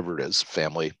 or whatever it is,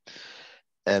 family.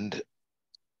 And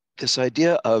this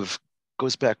idea of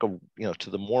goes back, you know, to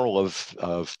the moral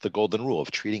of the golden rule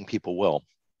of treating people well.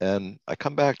 And I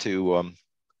come back to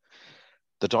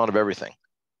the dawn of everything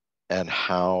and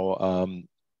how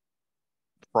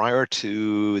prior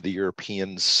to the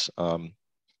Europeans'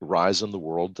 rise in the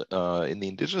world, in the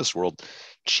indigenous world,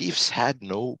 chiefs had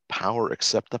no power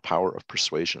except the power of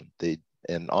persuasion.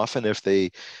 And often if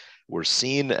they were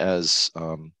seen as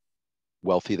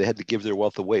wealthy, they had to give their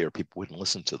wealth away or people wouldn't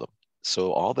listen to them.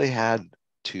 So all they had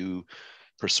to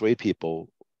persuade people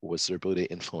was their ability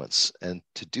to influence. And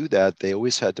to do that, they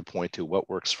always had to point to what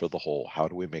works for the whole. How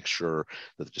do we make sure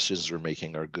that the decisions we're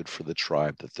making are good for the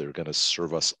tribe, that they're going to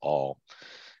serve us all?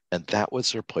 And that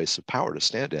was their place of power to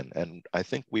stand in. And I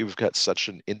think we've got such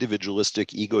an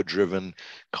individualistic, ego-driven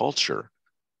culture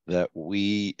that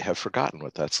we have forgotten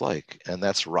what that's like. And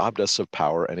that's robbed us of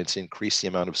power, and it's increased the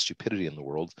amount of stupidity in the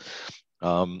world.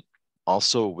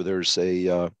 Also, there's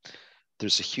a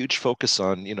huge focus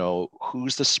on, you know,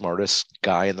 who's the smartest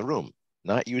guy in the room.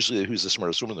 Not usually who's the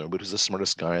smartest woman in the room, but who's the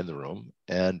smartest guy in the room.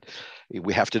 And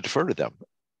we have to defer to them.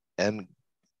 And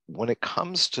when it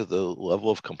comes to the level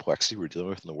of complexity we're dealing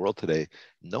with in the world today,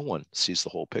 no one sees the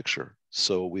whole picture.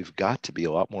 So we've got to be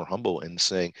a lot more humble in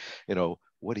saying, you know,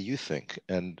 what do you think?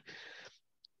 And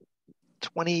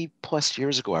 20 plus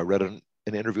years ago, I read an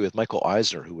interview with Michael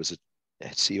Eisner, who was a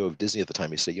CEO of Disney at the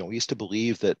time. He said, you know, we used to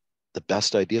believe that the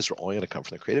best ideas are only going to come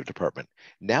from the creative department.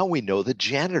 Now we know the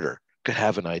janitor could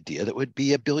have an idea that would be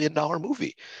 $1 billion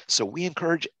movie. So we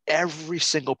encourage every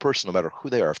single person, no matter who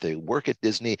they are, if they work at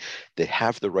Disney, they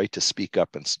have the right to speak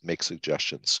up and make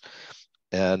suggestions.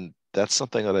 And that's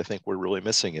something that I think we're really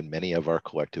missing in many of our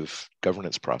collective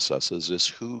governance processes, is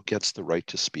who gets the right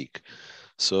to speak.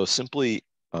 So simply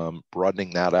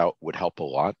broadening that out would help a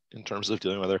lot in terms of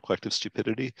dealing with our collective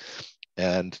stupidity.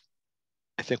 And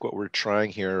I think what we're trying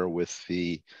here with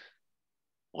the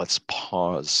let's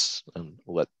pause and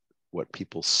let what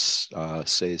people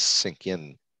say sink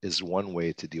in is one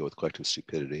way to deal with collective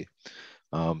stupidity.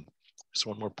 Just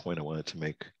one more point I wanted to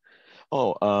make.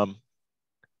 The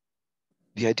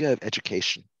idea of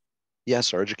education.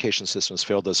 Yes, our education system has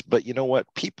failed us, but you know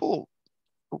what? People,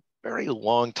 for a very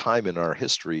long time in our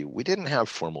history, we didn't have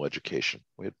formal education.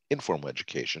 We had informal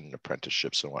education,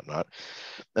 apprenticeships and whatnot.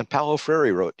 And Paulo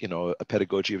Freire wrote, you know, A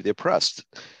Pedagogy of the Oppressed.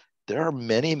 There are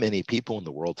many, many people in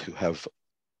the world who have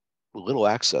little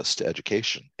access to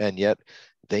education, and yet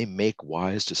they make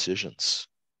wise decisions.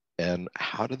 And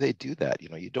how do they do that? You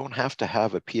know, you don't have to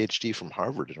have a PhD from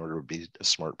Harvard in order to be a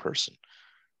smart person.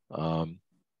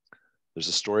 There's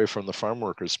a story from the farm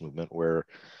workers movement where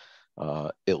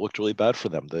it looked really bad for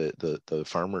them.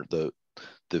 The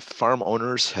farm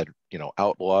owners had, you know,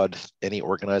 outlawed any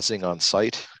organizing on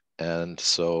site, and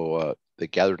so they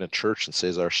gathered in church, and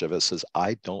Cesar Chavez says,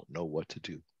 "I don't know what to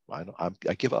do. I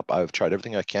give up. I've tried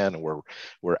everything I can, and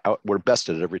we're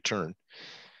bested at every turn."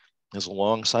 There's a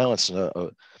long silence, and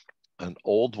an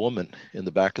old woman in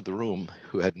the back of the room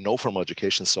who had no formal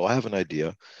education. So I have an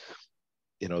idea.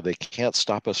 You know, they can't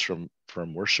stop us from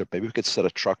worship. Maybe we could set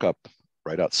a truck up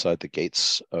right outside the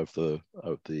gates of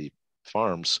the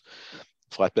farms,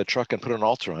 flatbed truck, and put an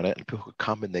altar on it, and people could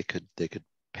come and they could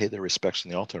pay their respects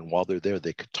on the altar, and while they're there,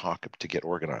 they could talk to get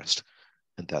organized.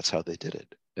 And that's how they did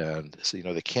it. And so, you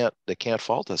know, they can't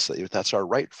fault us. That's our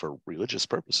right for religious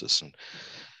purposes.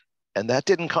 And that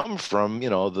didn't come from, you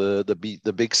know, the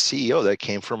big CEO. That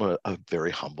came from a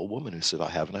very humble woman who said, "I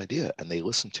have an idea," and they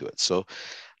listened to it. So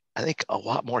I think a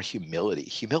lot more humility.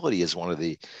 Humility is one of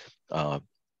the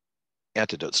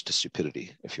antidotes to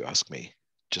stupidity, if you ask me.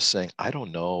 Just saying, "I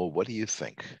don't know. What do you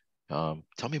think?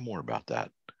 Tell me more about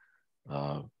that."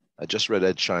 I just read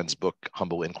Ed Schein's book,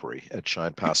 Humble Inquiry. Ed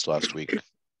Schein passed last week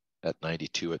at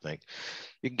 92, I think.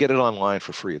 You can get it online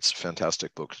for free. It's a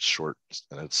fantastic book. It's short,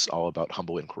 and it's all about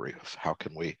humble inquiry of how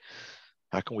can we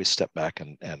step back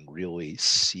and really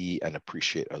see and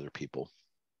appreciate other people.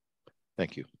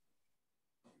 Thank you.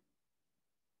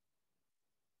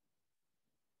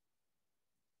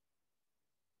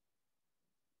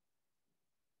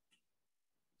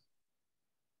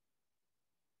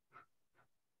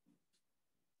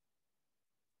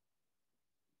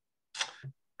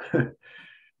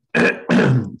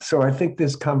 So I think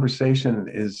this conversation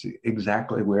is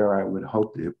exactly where I would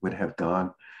hope it would have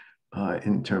gone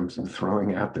in terms of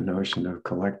throwing out the notion of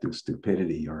collective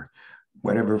stupidity, or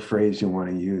whatever phrase you want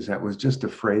to use. That was just a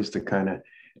phrase to kind of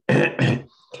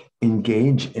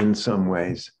engage in some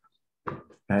ways.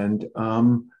 And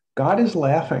God is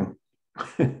laughing.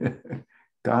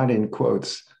 God, in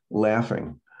quotes,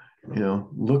 laughing. You know,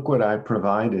 look what I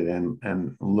provided,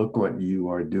 and look what you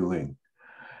are doing.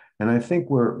 And I think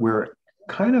we're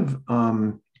kind of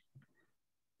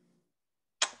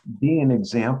being an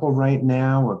example right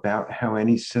now about how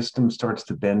any system starts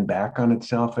to bend back on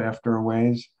itself after a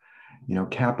ways. You know,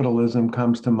 capitalism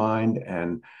comes to mind,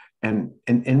 and an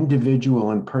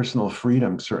individual and personal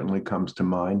freedom certainly comes to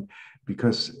mind,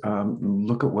 because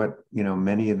look at what, you know,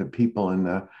 many of the people in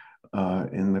the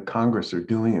Congress are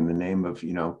doing in the name of,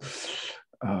 you know,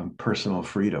 personal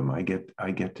freedom. I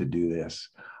get to do this.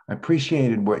 I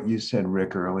appreciated what you said,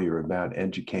 Rick, earlier about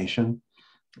education,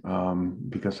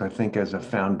 because I think as a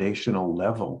foundational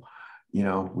level, you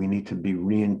know, we need to be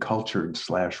re-encultured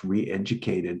 /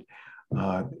 re-educated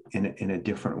in a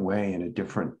different way, in a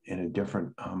different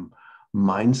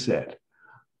mindset.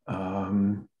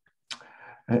 And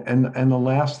the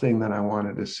last thing that I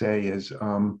wanted to say is,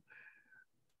 and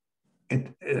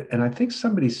I think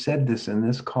somebody said this in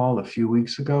this call a few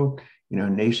weeks ago, you know,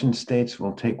 nation states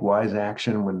will take wise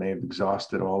action when they've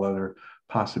exhausted all other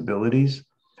possibilities.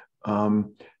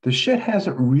 The shit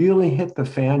hasn't really hit the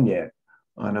fan yet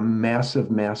on a massive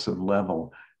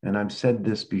level. And I've said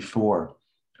this before.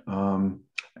 And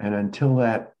until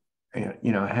that,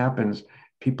 you know, happens,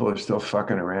 people are still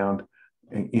fucking around,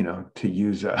 you know, to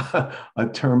use a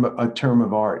term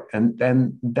of art. And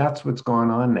then that's what's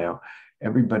going on now.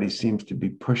 Everybody seems to be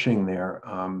pushing their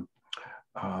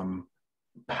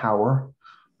power.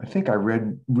 I think I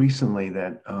read recently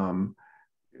that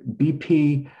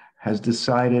BP has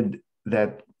decided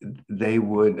that they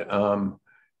would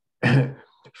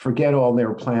forget all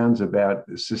their plans about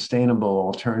sustainable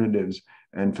alternatives,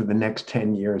 and for the next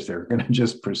 10 years, they're going to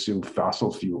just pursue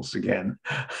fossil fuels again.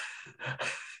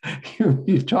 If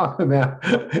you talk about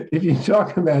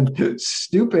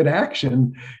stupid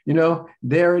action, you know,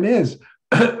 there it is.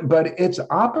 But it's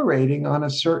operating on a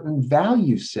certain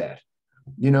value set.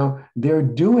 You know, they're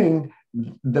doing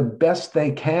the best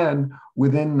they can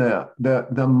within the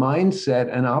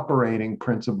mindset and operating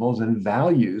principles and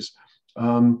values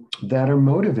that are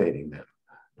motivating them.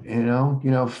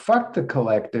 You know, fuck the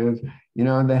collective. You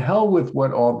know, the hell with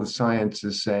what all the science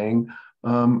is saying.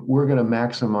 We're going to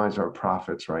maximize our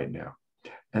profits right now,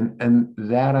 and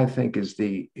that, I think,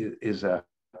 is a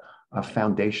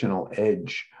foundational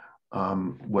edge.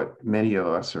 What many of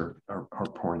us are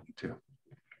pointing to.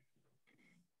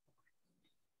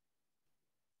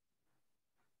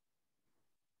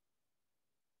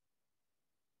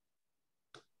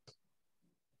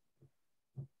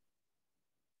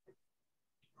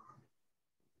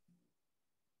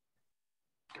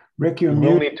 Rick, you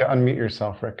will need to unmute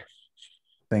yourself, Rick.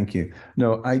 Thank you.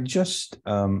 No, I just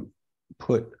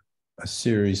put a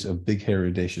series of big, hairy,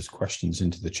 audacious questions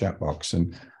into the chat box,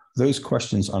 and those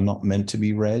questions are not meant to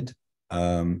be read.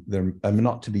 They're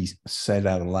not to be said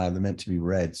out loud. They're meant to be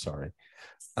read. Sorry,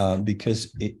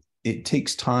 because it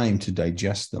takes time to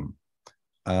digest them.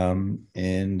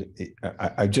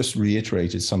 I just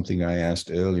reiterated something I asked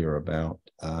earlier about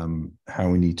how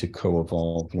we need to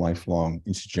co-evolve lifelong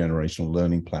intergenerational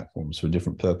learning platforms for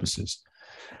different purposes.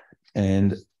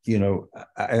 And, you know,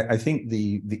 I think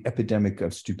the epidemic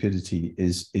of stupidity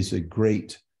is a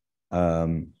great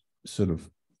sort of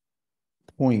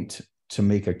point to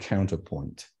make a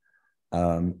counterpoint.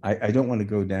 I don't want to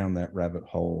go down that rabbit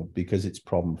hole because it's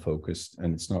problem focused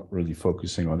and it's not really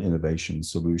focusing on innovation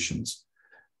solutions.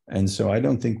 And so I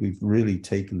don't think we've really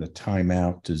taken the time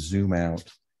out to zoom out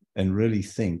and really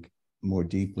think more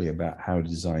deeply about how to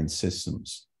design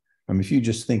systems. I mean, if you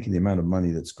just think of the amount of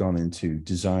money that's gone into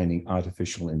designing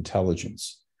artificial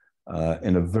intelligence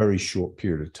in a very short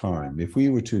period of time, if we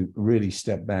were to really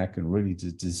step back and really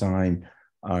to design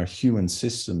our human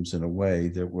systems in a way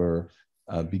that were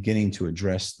beginning to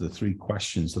address the three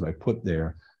questions that I put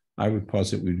there, I would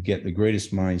posit we would get the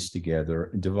greatest minds together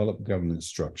and develop governance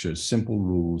structures, simple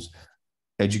rules,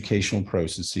 educational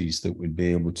processes that would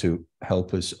be able to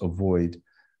help us avoid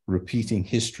repeating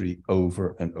history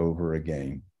over and over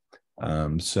again.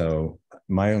 So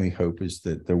my only hope is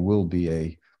that there will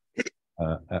be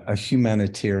a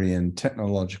humanitarian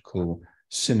technological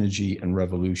synergy and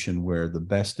revolution where the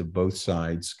best of both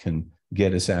sides can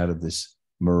get us out of this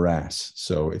morass.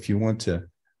 So if you want to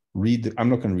read I'm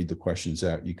not going to read the questions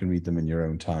out. You can read them in your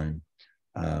own time,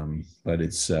 but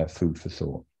it's food for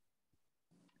thought.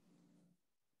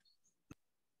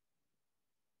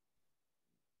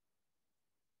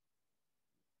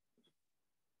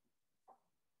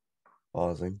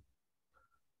 Pausing.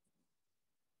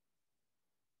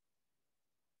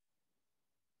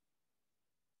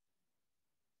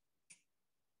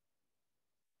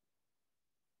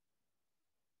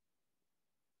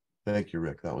 Thank you,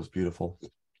 Rick. That was beautiful.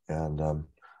 And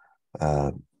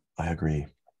I agree.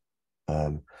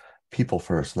 People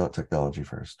first, not technology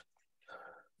first.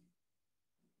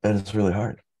 And it's really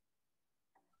hard.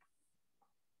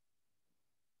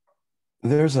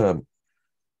 There's a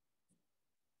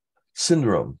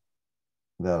syndrome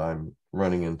that I'm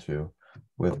running into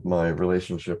with my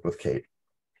relationship with Kate.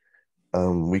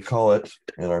 We call it,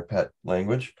 in our pet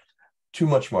language, too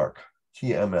much Mark,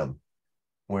 TMM,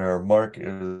 where Mark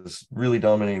is really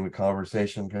dominating the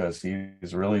conversation because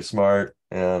he's really smart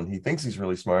and he thinks he's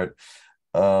really smart,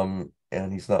 and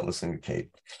he's not listening to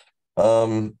Kate.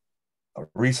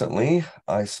 Recently,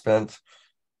 I spent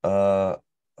a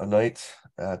night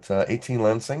at 18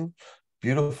 Lansing,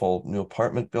 beautiful new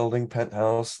apartment building,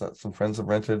 penthouse that some friends have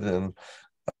rented in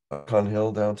Con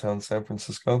Hill, downtown San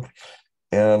Francisco.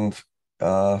 And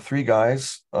three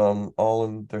guys, all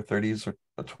in their 30s or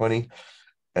 20,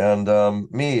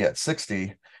 and me at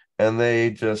 60. And they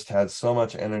just had so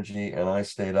much energy, and I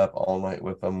stayed up all night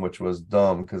with them, which was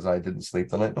dumb because I didn't sleep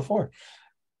the night before.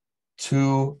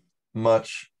 Too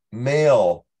much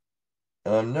male.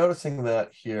 And I'm noticing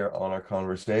that here on our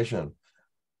conversation.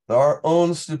 Our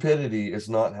own stupidity is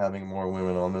not having more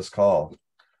women on this call.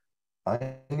 I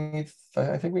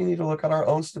think we need to look at our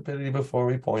own stupidity before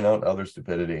we point out other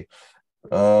stupidity.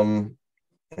 And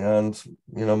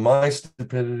my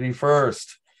stupidity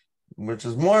first, which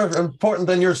is more important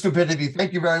than your stupidity.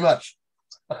 Thank you very much.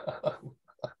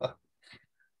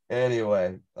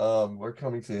 Anyway, we're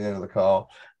coming to the end of the call.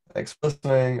 Thanks for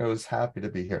listening. I was happy to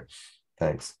be here.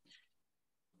 Thanks.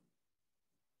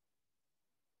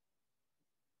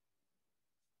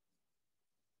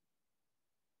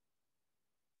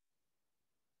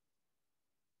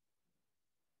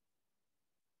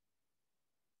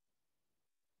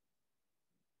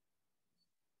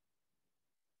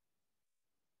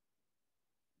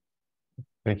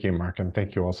 Thank you, Mark, and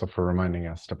thank you also for reminding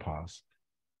us to pause.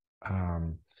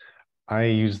 I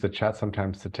use the chat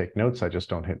sometimes to take notes. I just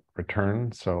don't hit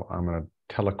return. So I'm going to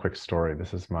tell a quick story.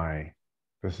 This is my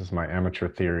amateur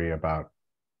theory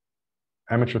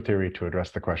to address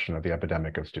the question of the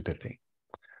epidemic of stupidity.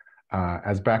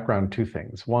 As background, two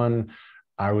things. One,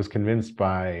 I was convinced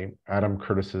by Adam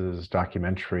Curtis's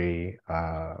documentary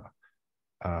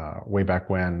way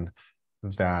back when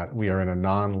that we are in a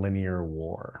non-linear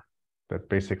war. That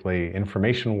basically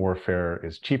information warfare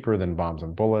is cheaper than bombs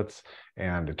and bullets.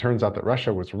 And it turns out that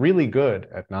Russia was really good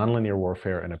at nonlinear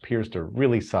warfare and appears to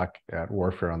really suck at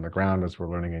warfare on the ground, as we're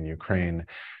learning in Ukraine.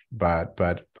 But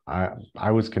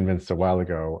I was convinced a while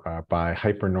ago by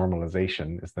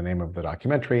Hypernormalization is the name of the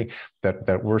documentary,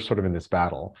 that we're sort of in this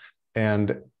battle.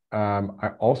 And I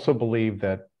also believe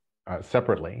that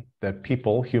separately, that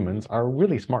humans are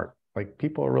really smart. Like,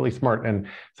 people are really smart, and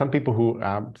some people who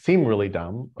seem really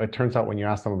dumb, it turns out when you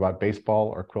ask them about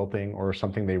baseball or quilting or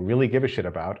something they really give a shit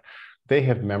about, they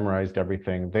have memorized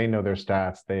everything. They know their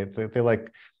stats. They like,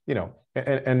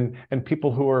 and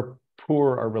people who are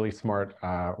poor are really smart.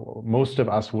 Most of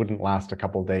us wouldn't last a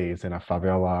couple days in a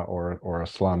favela or a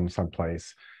slum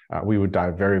someplace. We would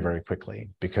die very, very quickly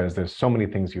because there's so many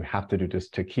things you have to do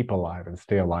just to keep alive and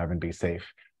stay alive and be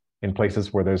safe in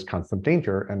places where there's constant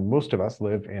danger. And most of us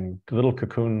live in little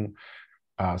cocoon,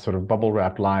 sort of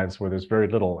bubble-wrapped lives where there's very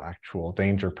little actual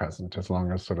danger present, as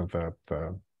long as sort of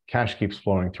the cash keeps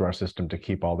flowing through our system to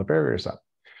keep all the barriers up.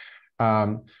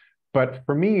 But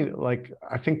for me, like,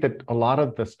 I think that a lot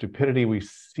of the stupidity we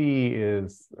see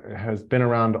has been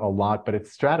around a lot, but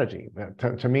it's strategy.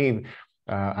 To me,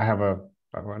 I have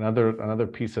another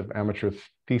piece of amateur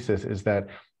thesis is that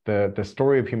the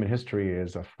story of human history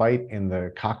is a fight in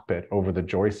the cockpit over the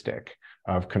joystick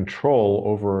of control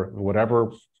over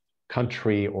whatever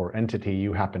country or entity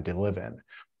you happen to live in.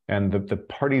 And the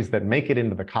parties that make it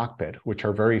into the cockpit, which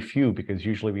are very few because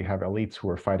usually we have elites who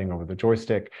are fighting over the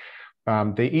joystick,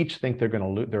 they each think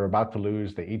they're about to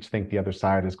lose. They each think the other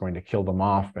side is going to kill them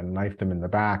off and knife them in the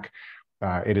back.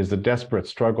 It is a desperate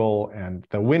struggle, and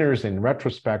the winners in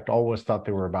retrospect always thought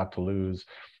they were about to lose.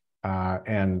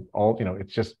 And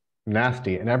it's just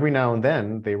nasty. And every now and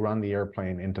then they run the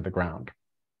airplane into the ground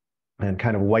and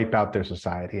kind of wipe out their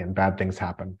society, and bad things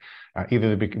happen,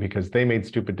 either because they made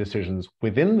stupid decisions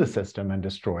within the system and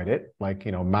destroyed it. Like,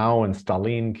 Mao and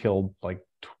Stalin killed like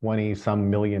 20-some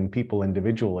million people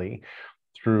individually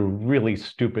through really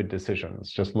stupid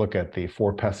decisions. Just look at the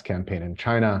Four Pests campaign in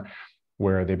China,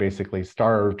 where they basically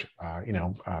starved,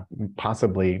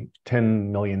 possibly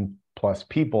 10 million plus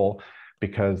people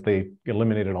because they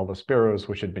eliminated all the sparrows,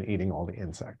 which had been eating all the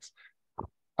insects.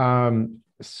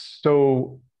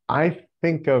 So I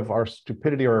think of our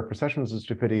stupidity or our perceptions of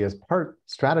stupidity as part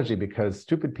strategy, because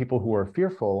stupid people who are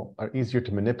fearful are easier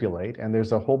to manipulate. And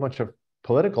there's a whole bunch of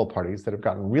political parties that have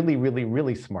gotten really, really,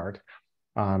 really smart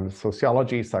on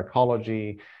sociology,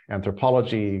 psychology,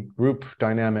 anthropology, group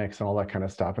dynamics, and all that kind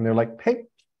of stuff. And they're like, hey,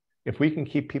 if we can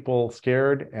keep people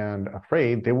scared and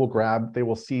afraid, they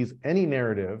will seize any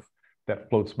narrative that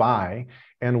floats by.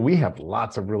 And we have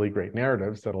lots of really great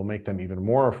narratives that'll make them even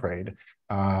more afraid.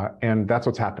 And that's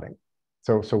what's happening.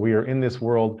 So we are in this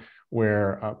world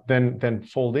where then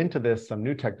fold into this some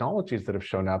new technologies that have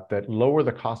shown up that lower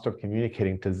the cost of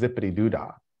communicating to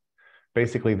zippity-doo-dah.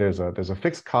 Basically, there's a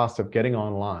fixed cost of getting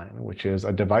online, which is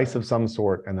a device of some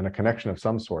sort and then a connection of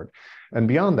some sort. And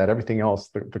beyond that, everything else,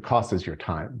 the cost is your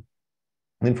time.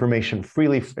 Information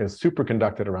freely is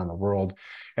superconducted around the world.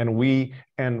 And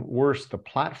worse, the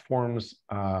platforms,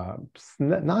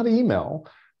 not email,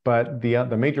 but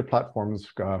the major platforms,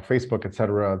 Facebook, et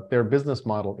cetera, their business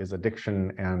model is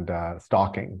addiction and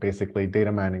stalking, basically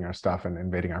data mining our stuff and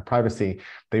invading our privacy.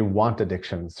 They want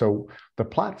addiction. So the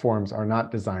platforms are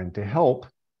not designed to help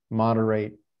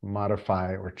moderate,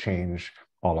 modify, or change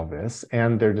all of this.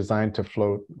 And they're designed to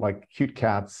float like cute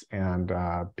cats and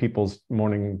people's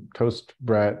morning toast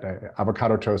bread,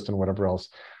 avocado toast, and whatever else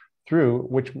through,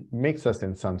 which makes us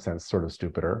in some sense sort of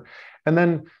stupider. And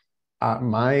then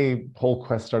My whole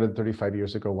quest started 35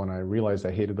 years ago when I realized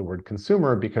I hated the word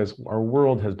consumer, because our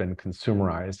world has been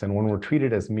consumerized. And when we're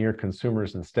treated as mere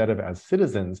consumers instead of as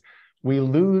citizens, we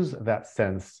lose that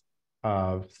sense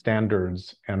of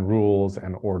standards and rules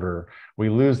and order. We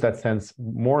lose that sense,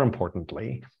 more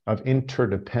importantly, of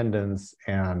interdependence.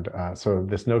 And so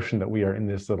this notion that we are in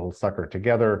this little sucker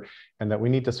together, and that we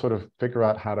need to sort of figure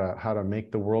out how to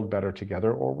make the world better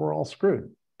together, or we're all screwed,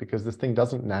 because this thing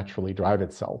doesn't naturally drive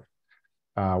itself.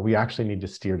 We actually need to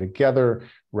steer together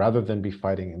rather than be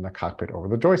fighting in the cockpit over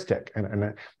the joystick.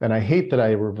 And I hate that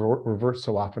I revert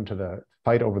so often to the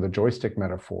fight over the joystick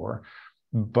metaphor,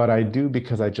 but I do,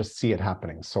 because I just see it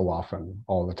happening so often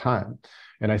all the time.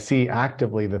 And I see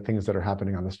actively the things that are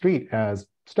happening on the street as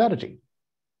strategy.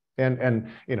 And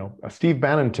you know, Steve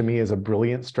Bannon to me is a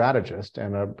brilliant strategist,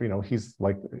 and you know, he's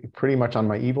like pretty much on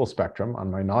my evil spectrum, on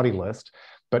my naughty list.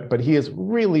 But he is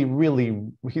really, really,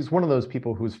 he's one of those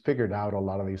people who's figured out a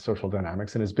lot of these social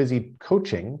dynamics and is busy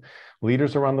coaching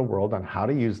leaders around the world on how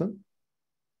to use them.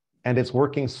 And it's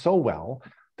working so well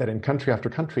that in country after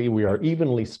country, we are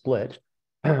evenly split,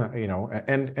 you know,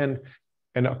 and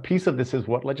a piece of this is,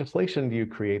 what legislation do you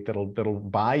create that'll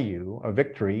buy you a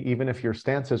victory, even if your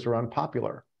stances are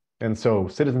unpopular? And so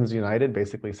Citizens United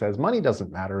basically says money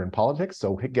doesn't matter in politics.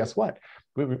 So guess what?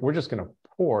 We're just going to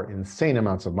pour insane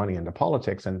amounts of money into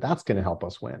politics, and that's going to help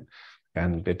us win.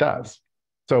 And it does.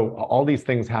 So all these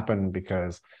things happen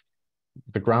because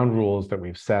the ground rules that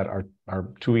we've set are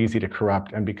too easy to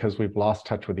corrupt, and because we've lost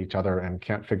touch with each other and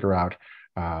can't figure out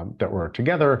that we're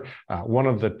together. One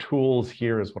of the tools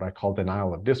here is what I call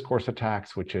denial of discourse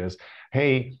attacks, which is,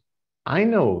 hey, I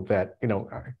know that, you know,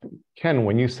 Ken,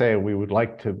 when you say we would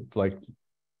like to, like,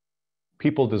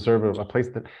 people deserve a place,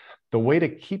 that the way to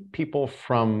keep people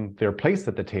from their place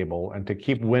at the table and to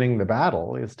keep winning the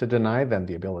battle is to deny them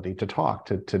the ability to talk,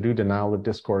 to do denial of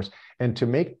discourse, and to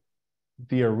make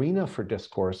the arena for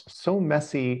discourse so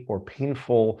messy or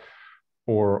painful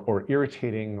or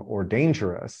irritating or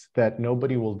dangerous that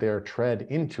nobody will dare tread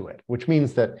into it, which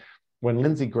means that when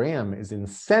Lindsey Graham is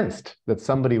incensed that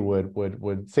somebody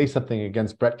would say something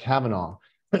against Brett Kavanaugh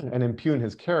and impugn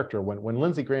his character, when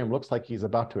Lindsey Graham looks like he's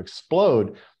about to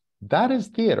explode, that is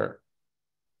theater.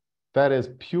 That is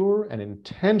pure and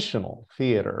intentional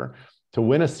theater to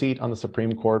win a seat on the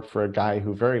Supreme Court for a guy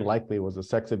who very likely was a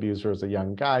sex abuser as a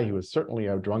young guy. He was certainly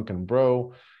a drunken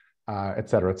bro, et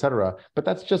cetera, et cetera. But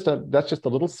that's just a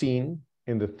little scene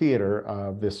in the theater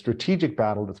of this strategic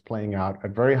battle that's playing out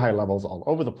at very high levels all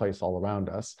over the place, all around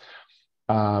us.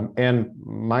 And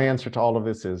my answer to all of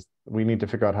this is we need to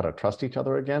figure out how to trust each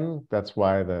other again. That's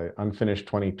why the unfinished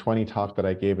 2020 talk that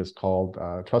I gave is called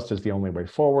Trust is the Only Way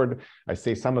Forward. I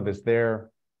say some of this there.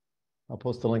 I'll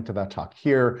post a link to that talk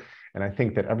here. And I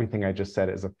think that everything I just said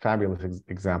is a fabulous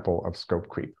example of scope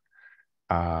creep,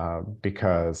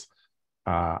 because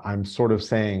I'm sort of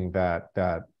saying that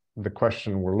the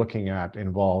question we're looking at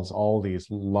involves all these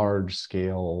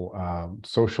large-scale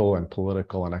social and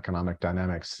political and economic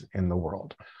dynamics in the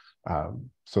world.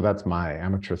 So that's my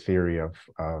amateur theory of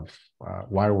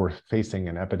why we're facing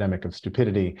an epidemic of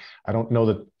stupidity. I don't know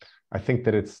that, I think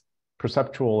that it's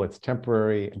perceptual, it's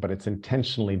temporary, but it's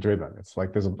intentionally driven. It's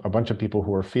like there's a bunch of people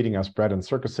who are feeding us bread and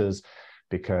circuses,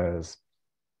 because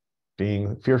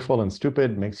being fearful and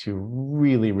stupid makes you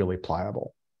really, really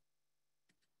pliable.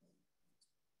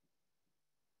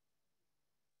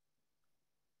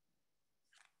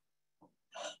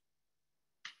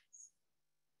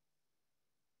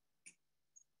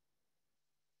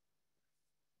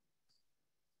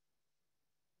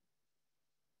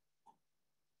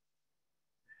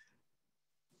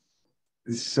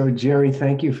 So, Jerry,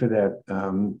 thank you for that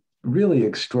really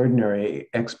extraordinary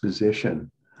exposition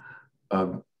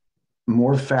of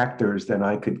more factors than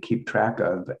I could keep track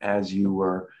of as you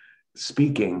were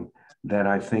speaking, that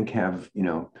I think have, you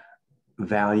know,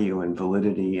 value and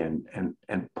validity and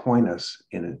point us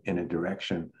in a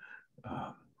direction.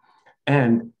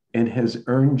 And it has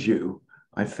earned you,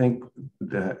 I think,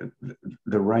 the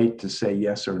right to say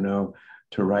yes or no,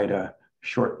 to write a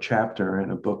short chapter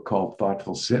in a book called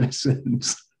Thoughtful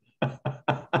Citizens.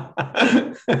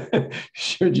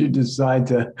 Should you decide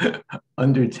to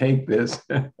undertake this.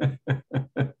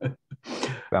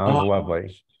 Sounds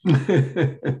lovely.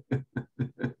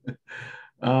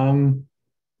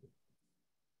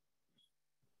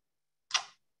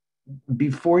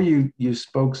 Before you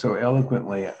spoke so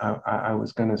eloquently, I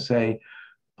was going to say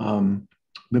the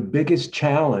biggest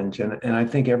challenge, and I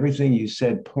think everything you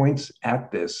said points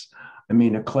at this. I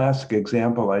mean, a classic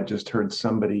example, I just heard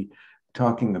somebody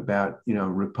talking about, you know,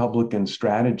 Republican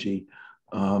strategy.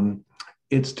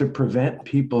 It's to prevent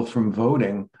people from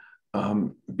voting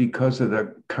because of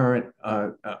the current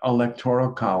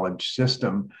electoral college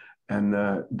system and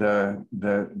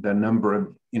the number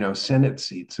of Senate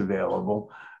seats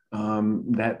available,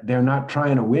 that they're not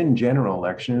trying to win general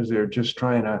elections. They're just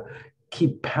trying to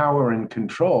keep power and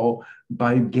control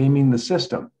by gaming the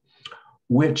system,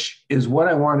 which is what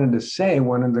I wanted to say.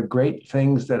 One of the great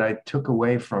things that I took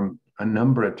away from a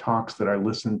number of talks that I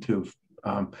listened to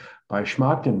by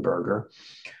Schmachtenberger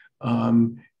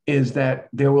is that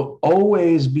there will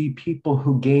always be people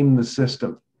who game the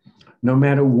system, no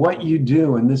matter what you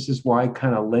do. And this is why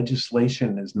kind of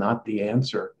legislation is not the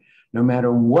answer. No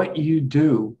matter what you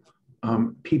do,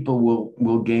 people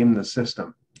will game the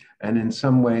system. And in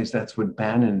some ways, that's what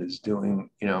Bannon is doing,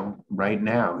 right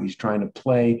now. He's trying to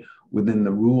play within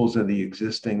the rules of the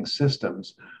existing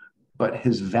systems, but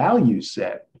his value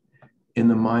set in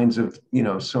the minds of,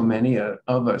 so many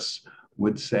of us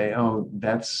would say, oh,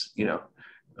 that's,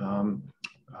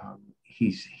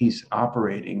 he's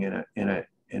operating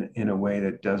in a way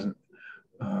that doesn't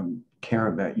care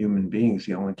about human beings.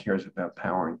 He only cares about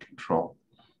power and control.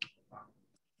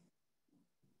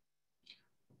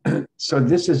 So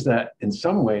this is that, in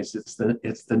some ways, it's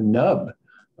the nub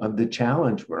of the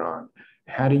challenge we're on.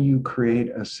 How do you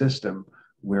create a system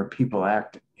where people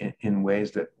act in ways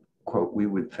that, quote, we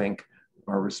would think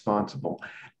are responsible?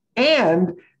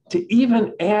 And to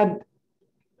even add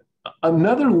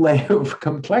another layer of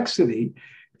complexity,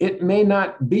 it may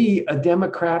not be a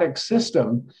democratic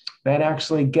system that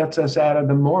actually gets us out of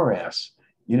the morass.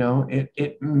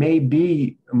 It may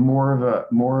be more of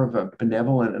a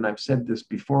benevolent, and I've said this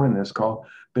before in this call,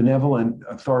 benevolent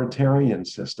authoritarian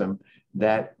system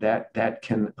that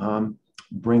can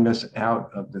bring us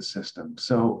out of the system.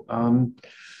 So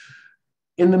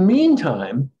in the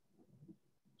meantime,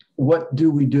 what do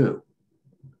we do?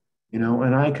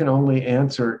 And I can only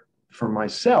answer for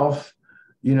myself.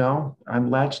 I'm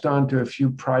latched onto a few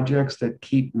projects that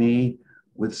keep me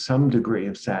with some degree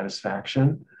of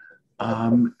satisfaction.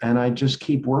 And I just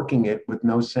keep working it with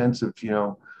no sense of,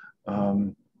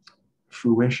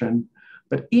 fruition.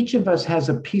 But each of us has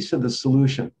a piece of the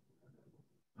solution.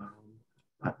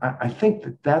 I think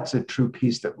that that's a true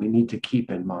piece that we need to keep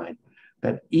in mind,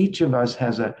 that each of us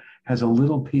has a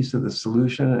little piece of the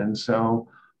solution. And so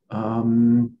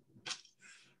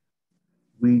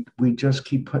we just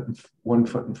keep putting one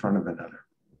foot in front of another.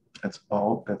 That's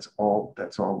all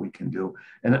we can do.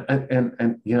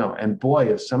 And boy,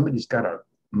 if somebody's got a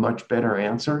much better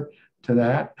answer to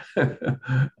that,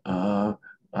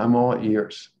 I'm all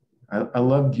ears. I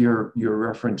loved your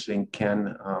referencing,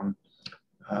 Ken,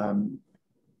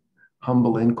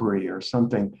 humble inquiry or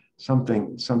something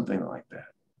like that.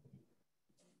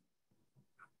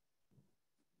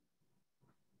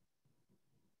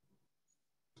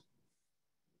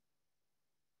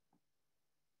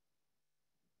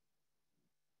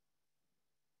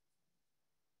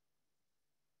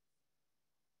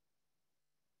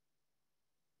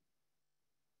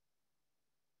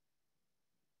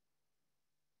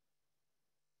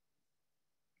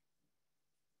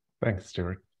 Thanks,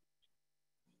 Stuart.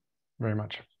 Very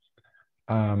much.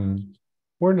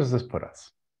 Where does this put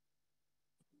us?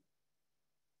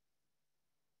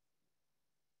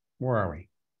 Where are we?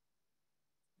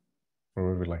 Where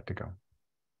would we like to go?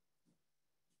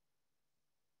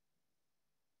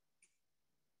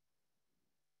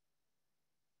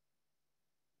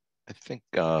 I think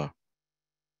one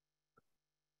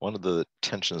of the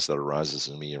tensions that arises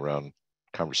in me around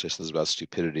conversations about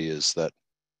stupidity is that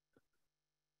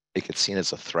it gets seen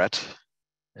as a threat,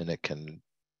 and it can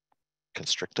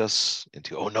constrict us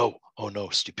into, oh no,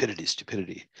 stupidity,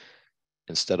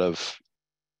 instead of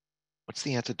what's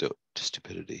the antidote to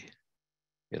stupidity?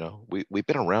 We've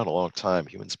been around a long time.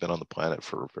 Humans been on the planet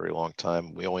for a very long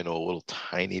time. We only know a little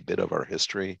tiny bit of our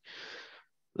history.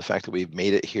 The fact that we've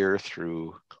made it here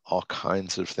through all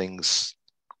kinds of things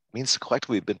means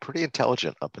collectively we've been pretty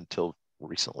intelligent up until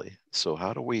recently. So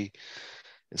how do we,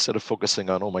 instead of focusing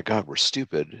on, oh my God, we're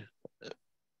stupid,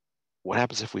 what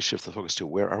happens if we shift the focus to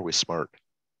where are we smart?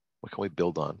 What can we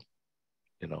build on?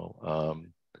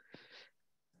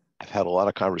 I've had a lot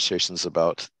of conversations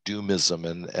about doomism,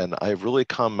 and I've really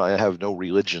I have no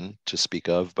religion to speak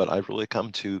of, but I've really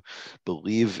come to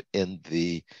believe in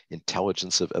the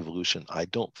intelligence of evolution. I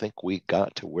don't think we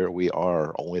got to where we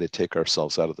are only to take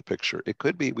ourselves out of the picture. It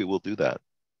could be we will do that,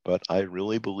 but I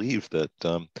really believe that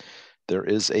there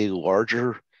is a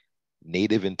larger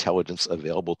native intelligence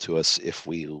available to us if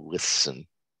we listen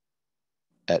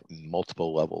at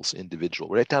multiple levels, individual,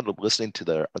 right down to listening to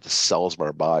the cells of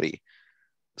our body.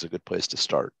 Is a good place to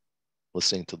start.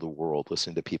 Listening to the world,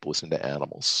 listening to people, listening to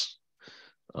animals.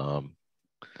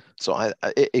 So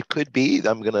it could be.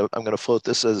 I'm gonna float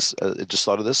this as I just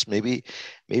thought of this. Maybe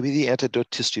the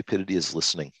antidote to stupidity is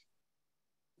listening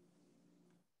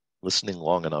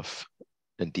long enough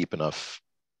and deep enough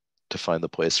to find the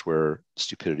place where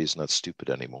stupidity is not stupid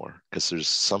anymore. Because there's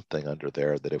something under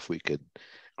there that if we could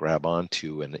grab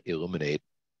onto and illuminate,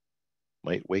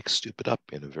 might wake stupid up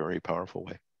in a very powerful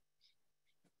way.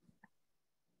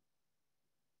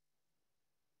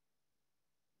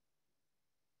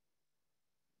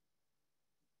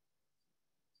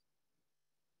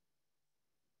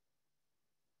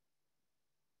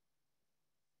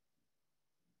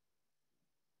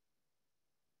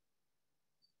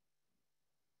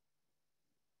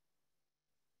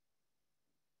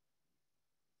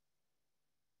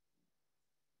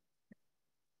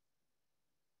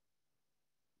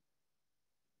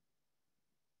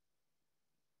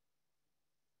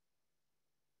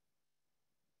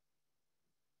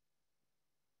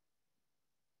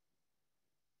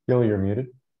 Gil, you're muted.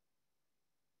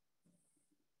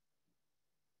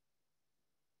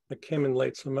 I came in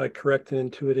late, so am I correct in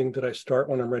intuiting that I start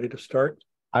when I'm ready to start?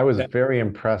 I was very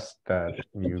impressed that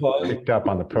you picked up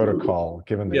on the protocol,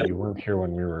 given that you weren't here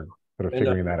when we were sort of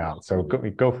figuring that out. So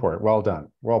go for it. Well done.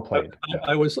 Well played.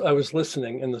 I was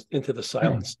listening into the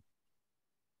silence.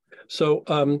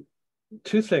 So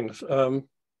two things.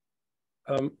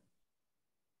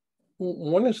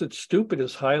 One is that stupid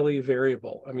is highly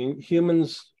variable. I mean,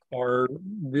 humans are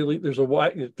really, there's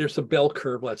a bell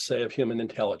curve, let's say, of human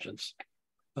intelligence.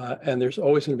 And there's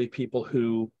always going to be people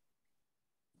who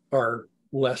are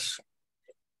less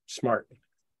smart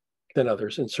than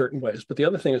others in certain ways. But the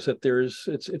other thing is that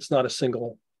it's not a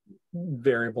single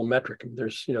variable metric.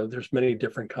 There's many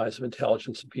different kinds of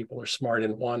intelligence, and people are smart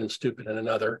in one and stupid in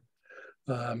another.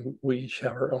 We each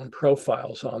have our own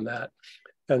profiles on that.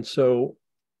 And so,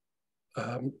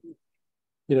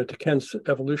 to Ken's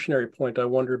evolutionary point, I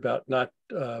wonder about not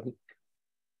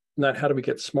how do we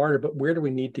get smarter, but where do we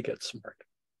need to get smart?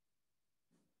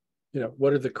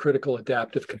 What are the critical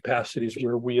adaptive capacities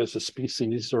where we as a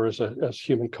species or as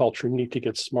human culture need to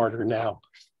get smarter now?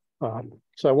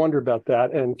 So I wonder about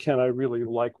that. And Ken, I really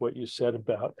like what you said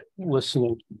about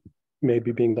listening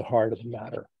maybe being the heart of the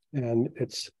matter. And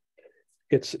it's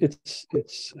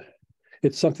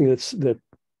something that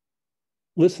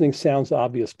listening sounds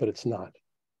obvious, but it's not.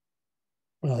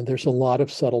 There's a lot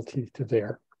of subtlety to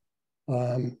there.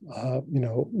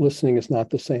 Listening is not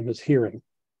the same as hearing.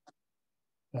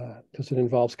 Because it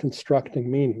involves constructing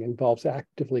meaning, involves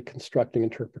actively constructing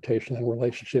interpretation and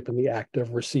relationship in the act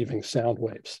of receiving sound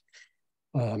waves.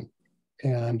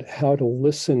 And how to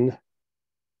listen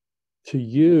to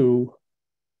you,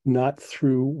 not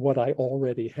through what I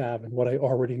already have and what I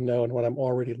already know and what I'm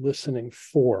already listening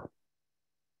for.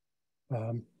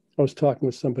 I was talking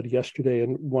with somebody yesterday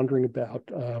and wondering about,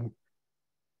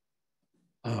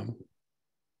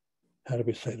 how do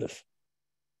we say this?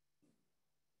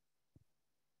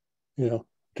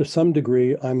 To some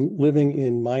degree, I'm living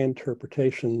in my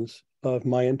interpretations of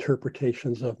my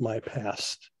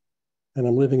past. And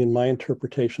I'm living in my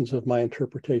interpretations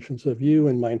of you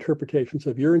and my interpretations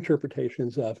of your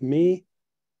interpretations of me.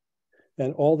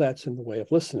 And all that's in the way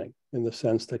of listening, in the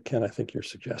sense that, Ken, I think you're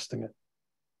suggesting it.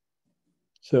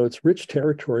 So it's rich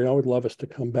territory. I would love us to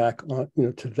come back on,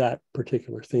 to that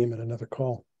particular theme at another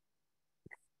call.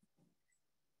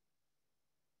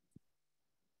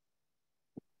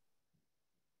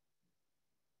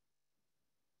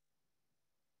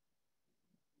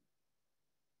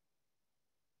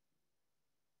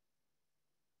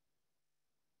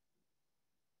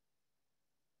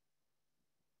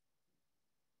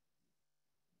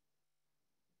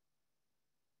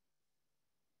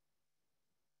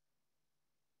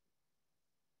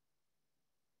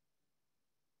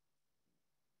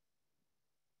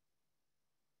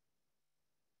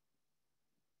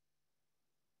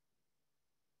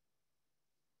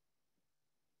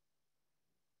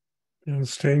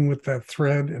 Staying with that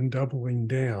thread and doubling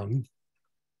down,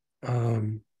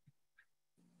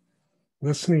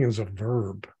 listening is a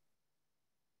verb.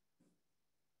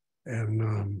 And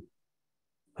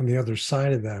on the other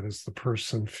side of that is the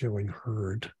person feeling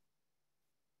heard.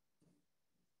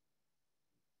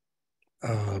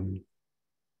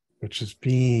 Which is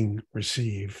being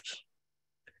received.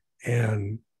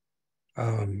 And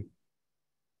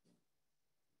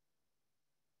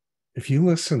if you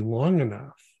listen long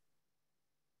enough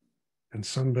and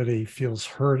somebody feels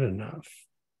heard enough,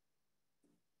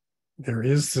 there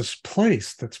is this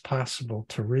place that's possible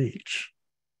to reach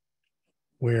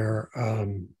where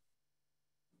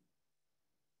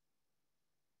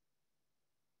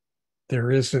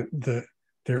there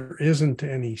isn't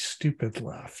any stupid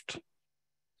left.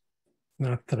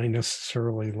 Not that I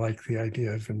necessarily like the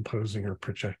idea of imposing or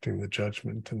projecting the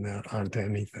judgment and that onto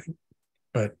anything,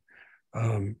 but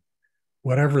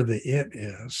whatever the it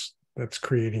is that's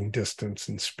creating distance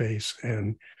and space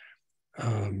and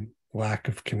lack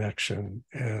of connection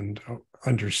and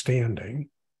understanding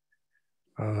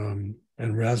and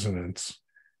resonance,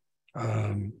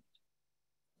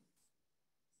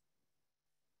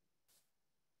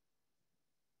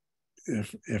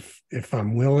 if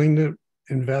I'm willing to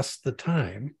invest the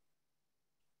time,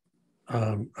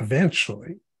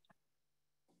 eventually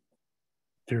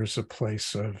there's a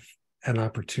place of an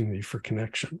opportunity for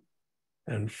connection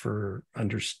and for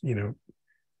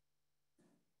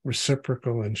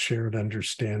reciprocal and shared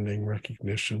understanding,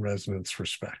 recognition, resonance,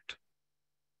 respect.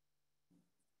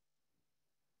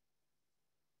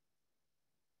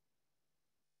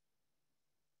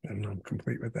 And I'm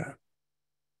complete with that.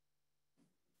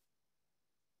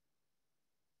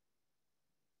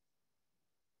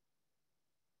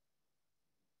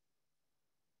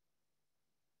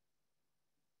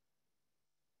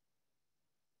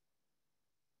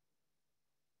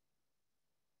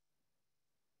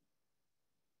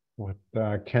 What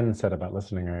Ken said about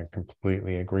listening, I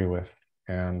completely agree with,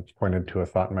 and pointed to a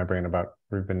thought in my brain about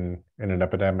we've been in an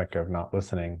epidemic of not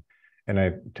listening.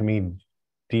 And to me,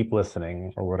 deep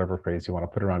listening, or whatever phrase you want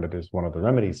to put around it, is one of the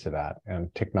remedies to that.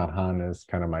 And Thich Nhat Hanh is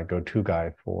kind of my go-to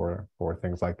guy for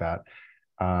things like that.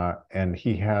 And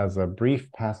he has a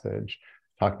brief passage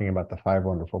talking about the 5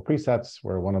 wonderful precepts,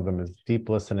 where one of them is deep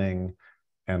listening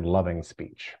and loving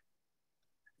speech.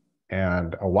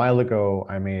 And a while ago,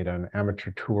 I made an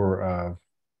amateur tour of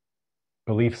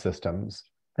belief systems,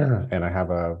 and I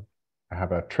have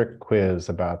a trick quiz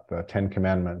about the 10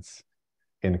 Commandments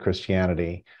in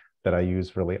Christianity that I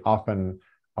use really often.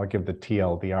 I'll give the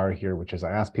TLDR here, which is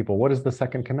I ask people, what is the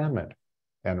second commandment?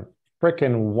 And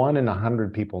frickin' 1 in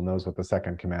 100 people knows what the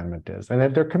second commandment is.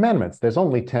 And they're commandments. There's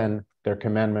only 10. They're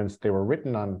commandments. They were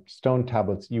written on stone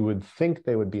tablets. You would think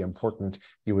they would be important.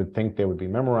 You would think they would be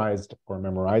memorized or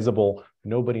memorizable.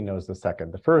 Nobody knows the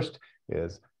second. The first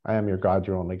is, I am your God,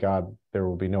 your only God. There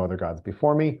will be no other gods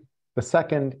before me. The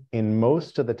second, in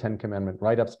most of the 10 Commandment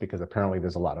write-ups, because apparently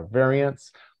there's a lot of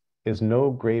variants, is no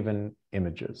graven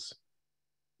images.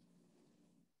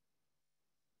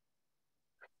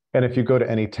 And if you go to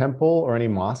any temple or any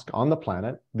mosque on the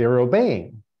planet, they're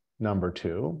obeying number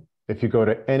 2. If you go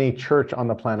to any church on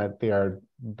the planet, they are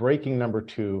breaking number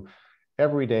 2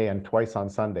 every day and twice on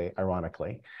Sunday,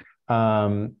 ironically.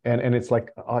 And it's like,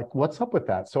 what's up with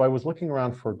that? So I was looking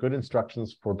around for good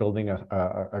instructions for building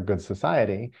a good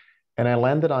society, and I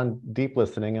landed on deep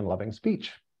listening and loving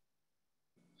speech.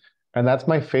 And that's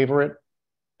my favorite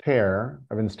pair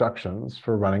of instructions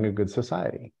for running a good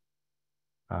society.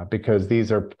 Because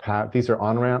these are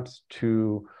on-ramps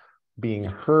to being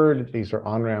heard. These are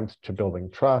on-ramps to building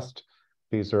trust.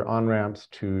 These are on-ramps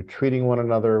to treating one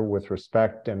another with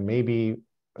respect and maybe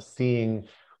seeing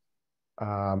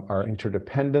our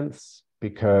interdependence,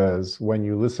 because when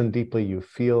you listen deeply, you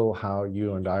feel how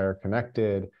you and I are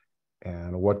connected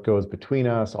and what goes between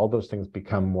us. All those things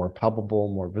become more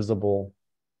palpable, more visible.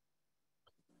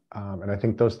 And I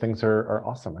think those things are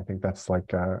awesome. I think that's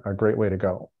like a great way to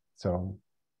go.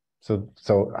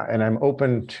 And I'm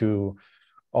open to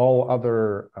all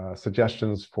other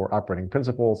suggestions for operating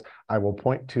principles. I will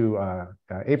point to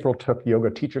April took yoga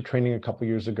teacher training a couple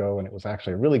years ago, and it was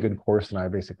actually a really good course. And I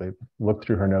basically looked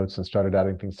through her notes and started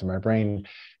adding things to my brain.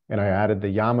 And I added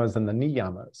the yamas and the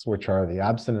niyamas, which are the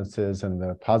abstinences and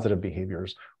the positive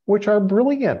behaviors, which are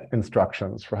brilliant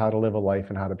instructions for how to live a life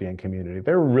and how to be in community.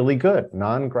 They're really good.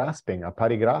 Non-grasping,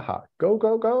 aparigraha, go,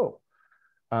 go, go.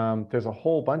 There's a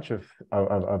whole bunch of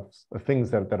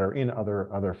things that are in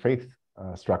other faith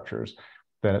structures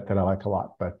that I like a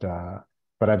lot, but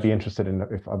I'd be interested in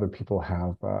if other people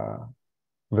have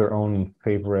their own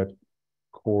favorite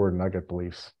core nugget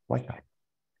beliefs like that.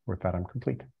 With that, I'm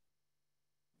complete.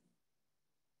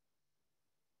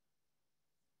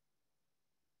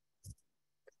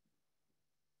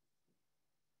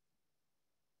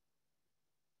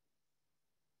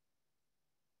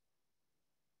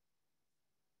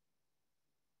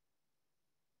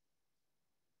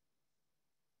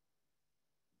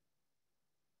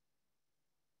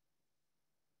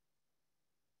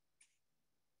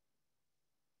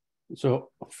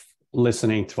 So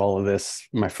listening to all of this,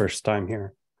 my first time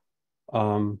here,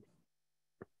 I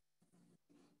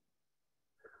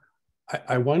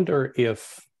wonder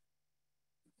if,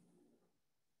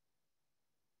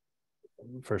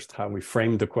 first, how we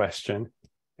framed the question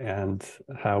and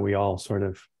how we all sort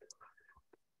of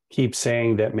keep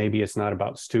saying that maybe it's not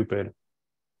about stupid,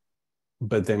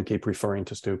 but then keep referring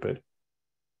to stupid.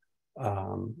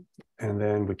 And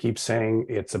then we keep saying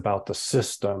it's about the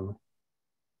system,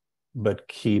 but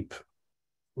keep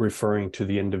referring to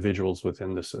the individuals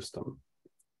within the system,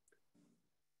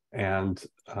 and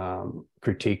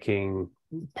critiquing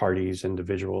parties,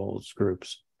 individuals,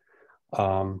 groups.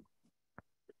 And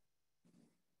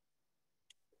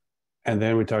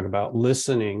then we talk about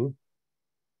listening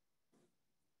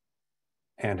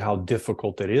and how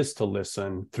difficult it is to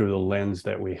listen through the lens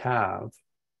that we have.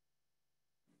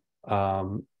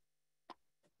 And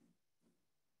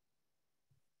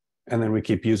then we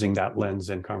keep using that lens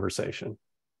in conversation.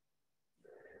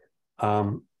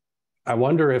 I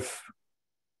wonder if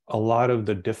a lot of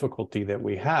the difficulty that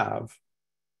we have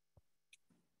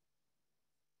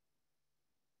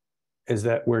is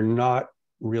that we're not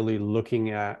really looking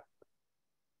at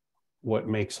what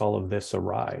makes all of this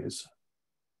arise.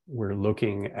 We're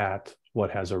looking at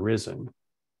what has arisen.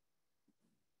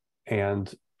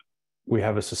 And we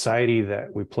have a society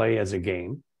that we play as a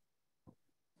game,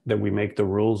 that we make the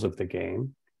rules of the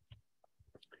game.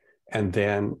 And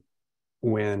then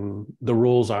when the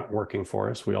rules aren't working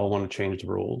for us, we all want to change the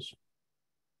rules.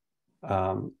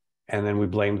 And then we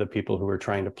blame the people who are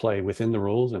trying to play within the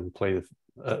rules and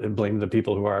blame the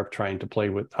people who are trying to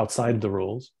play outside the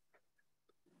rules.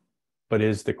 But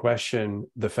is the question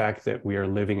the fact that we are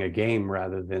living a game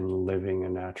rather than living a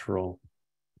natural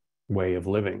way of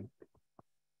living?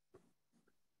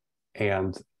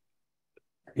 And,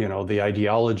 you know, the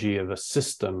ideology of a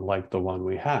system like the one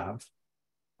we have,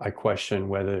 I question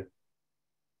whether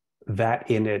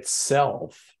that in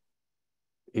itself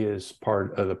is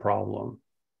part of the problem.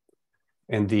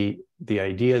 And the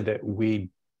idea that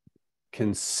we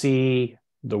can see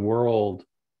the world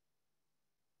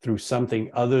through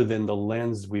something other than the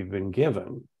lens we've been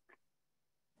given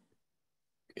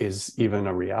is even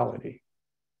a reality.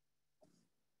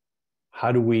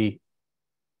 How do we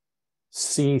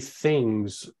see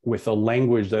things with a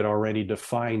language that already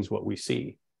defines what we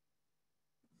see?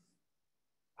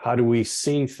 How do we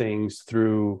see things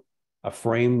through a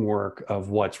framework of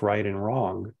what's right and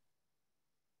wrong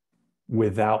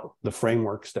without the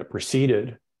frameworks that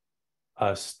preceded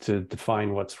us to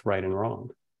define what's right and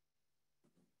wrong?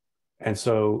 And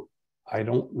so I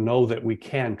don't know that we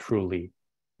can truly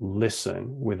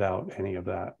listen without any of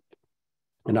that.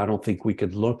 And I don't think we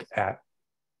could look at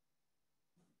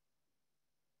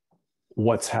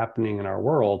what's happening in our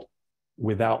world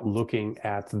without looking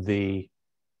at the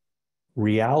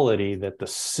reality that the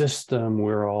system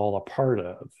we're all a part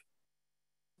of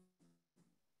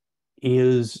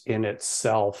is in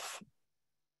itself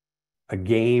a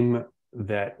game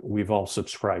that we've all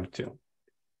subscribed to.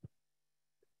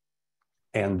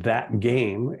 And that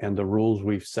game and the rules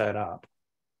we've set up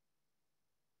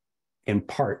in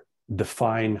part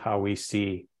define how we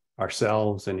see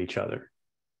ourselves and each other.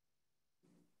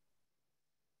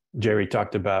 Jerry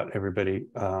talked about everybody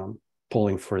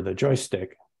pulling for the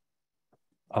joystick.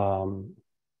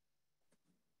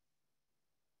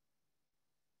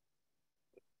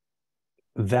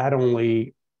 That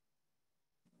only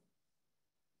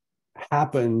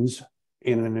happens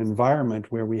in an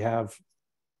environment where we have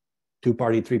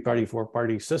two-party, three-party,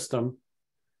 four-party system,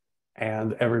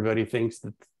 and everybody thinks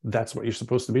that that's what you're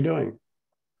supposed to be doing.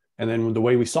 And then the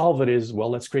way we solve it is,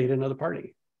 well, let's create another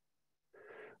party.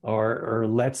 Or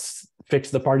let's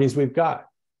fix the parties we've got.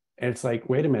 And it's like,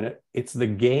 wait a minute, it's the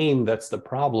game that's the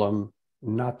problem,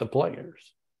 not the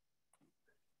players.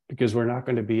 Because we're not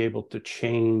going to be able to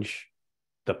change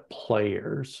the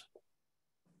players.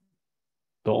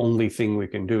 The only thing we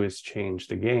can do is change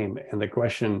the game. And the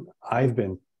question I've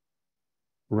been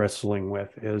wrestling with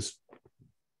is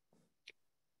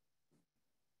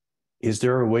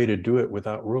there a way to do it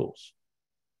without rules?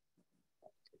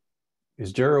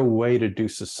 Is there a way to do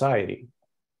society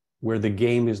where the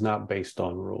game is not based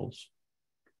on rules?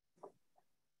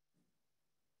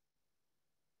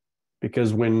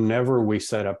 Because whenever we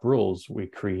set up rules, we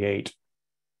create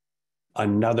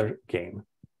another game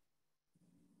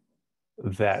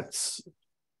that's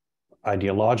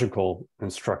ideological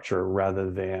in structure rather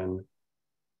than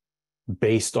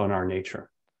based on our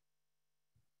nature.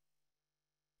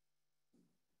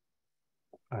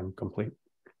 I'm complete.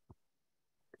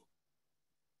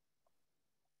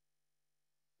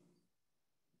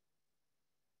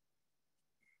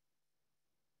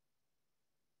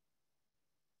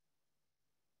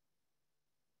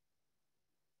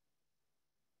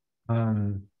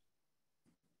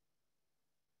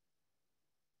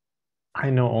 I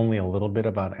know only a little bit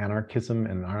about anarchism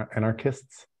and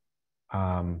anarchists.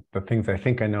 The things I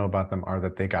think I know about them are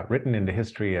that they got written into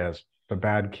history as the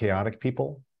bad, chaotic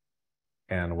people,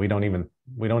 and we don't even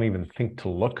think to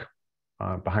look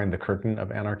behind the curtain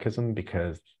of anarchism,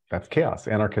 because that's chaos.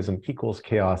 Anarchism equals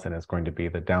chaos and is going to be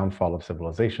the downfall of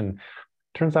civilization.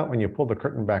 Turns out when you pull the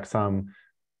curtain back some,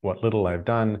 what little I've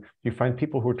done, you find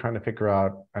people who are trying to figure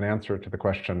out an answer to the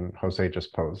question Jose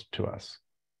just posed to us,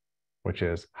 which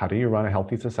is, how do you run a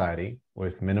healthy society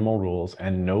with minimal rules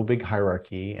and no big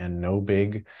hierarchy and no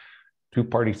big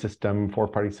two-party system,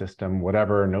 four-party system,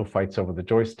 whatever, no fights over the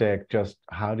joystick, just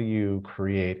how do you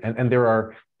create, and there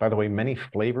are, by the way, many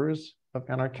flavors of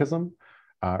anarchism.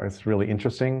 It's really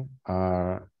interesting.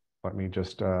 Let me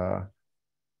just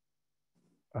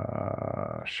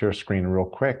share screen real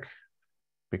quick,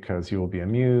 because you will be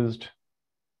amused.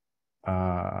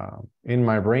 In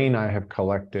my brain, I have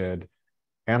collected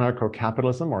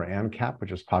anarcho-capitalism, or ANCAP,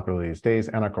 which is popular these days,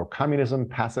 anarcho-communism,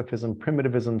 pacifism,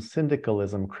 primitivism,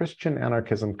 syndicalism, Christian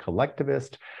anarchism,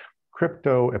 collectivist,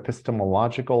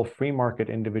 crypto-epistemological, free market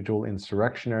individual,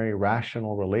 insurrectionary,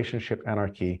 rational relationship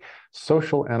anarchy,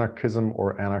 social anarchism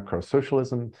or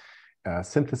anarcho-socialism,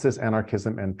 synthesis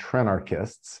anarchism, and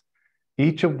trenarchists,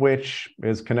 each of which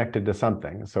is connected to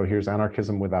something. So here's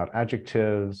anarchism without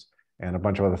adjectives, and a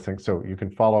bunch of other things. So you can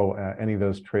follow any of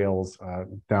those trails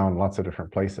down lots of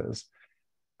different places.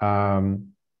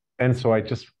 And so I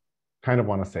just kind of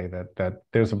want to say that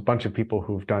there's a bunch of people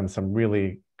who've done some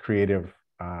really creative,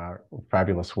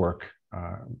 fabulous work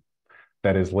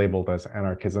that is labeled as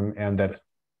anarchism, and that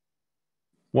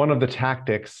one of the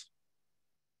tactics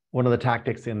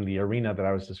in the arena that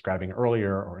I was describing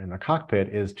earlier, or in the cockpit,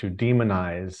 is to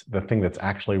demonize the thing that's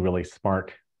actually really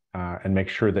smart, and make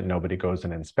sure that nobody goes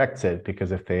and inspects it,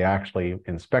 because if they actually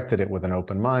inspected it with an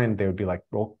open mind, they would be like,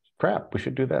 well, crap, we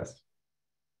should do this.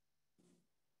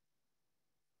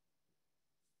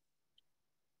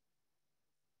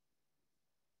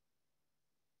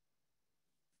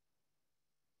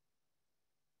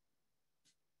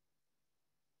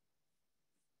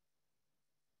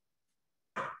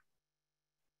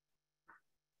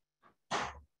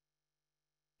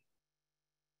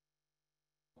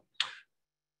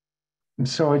 And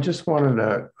so I just wanted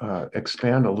to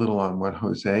expand a little on what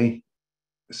Jose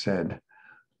said.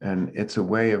 And it's a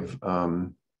way of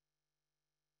kind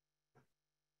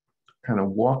of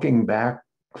walking back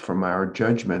from our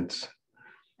judgments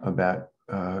about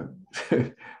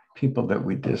people that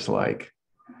we dislike,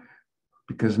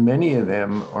 because many of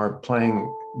them are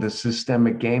playing the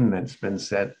systemic game that's been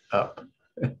set up.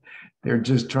 They're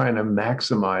just trying to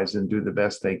maximize and do the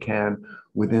best they can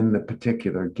within the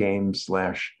particular game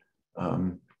slash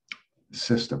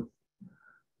system.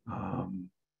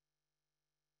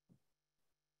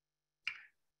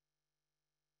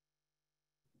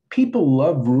 People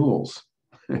love rules.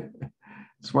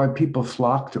 That's why people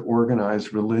flock to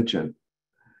organized religion.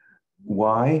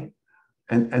 Why?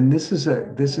 And this is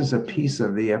a piece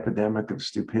of the epidemic of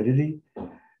stupidity.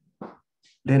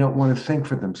 They don't want to think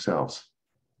for themselves.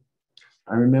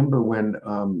 I remember when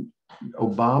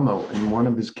Obama, in one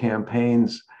of his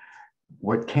campaigns,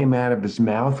 what came out of his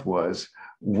mouth was,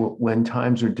 when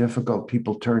times are difficult,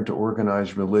 people turn to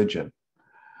organized religion.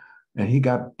 And he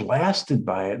got blasted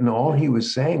by it. And all he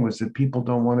was saying was that people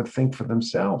don't want to think for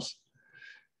themselves.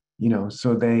 You know,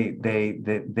 so they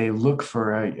look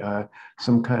for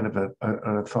some kind of an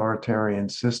authoritarian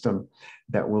system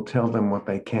that will tell them what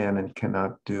they can and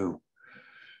cannot do.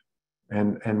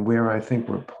 And where I think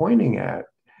we're pointing at,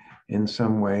 in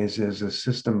some ways, is a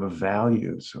system of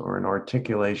values, or an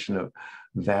articulation of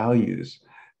values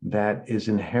that is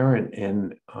inherent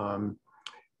in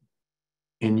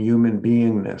human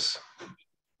beingness,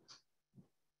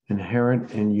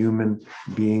 inherent in human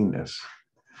beingness,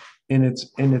 in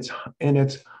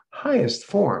its highest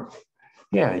form.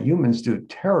 Yeah, humans do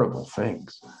terrible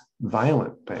things,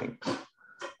 violent things,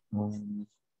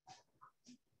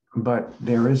 but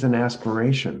there is an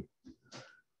aspiration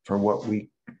for what we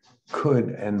could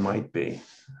and might be.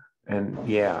 And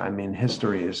yeah, I mean,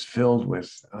 history is filled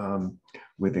with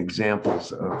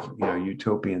examples of, you know,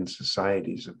 utopian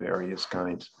societies of various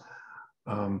kinds.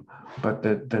 But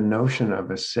the notion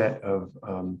of a set of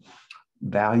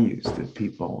values that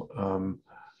people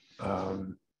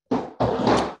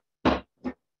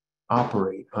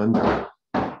operate under,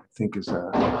 I think, is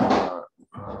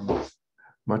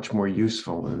much more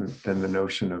useful than the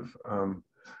notion of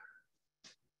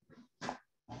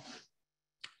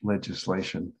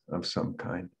legislation of some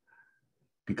kind.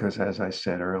 Because, as I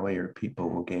said earlier, people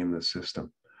will game the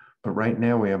system. But right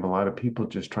now we have a lot of people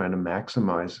just trying to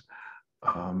maximize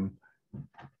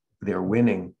their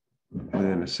winning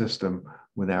within a system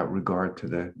without regard to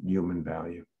the human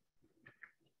value.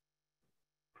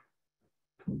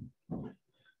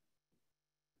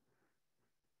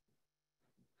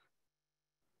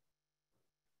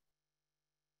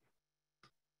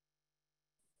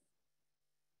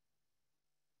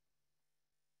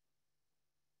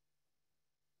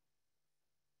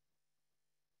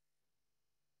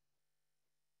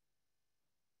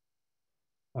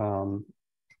 I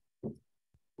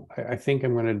think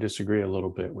I'm going to disagree a little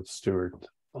bit with Stuart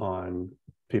on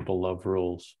people love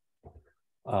rules.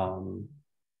 I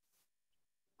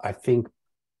think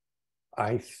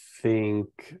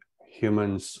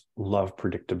humans love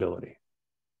predictability.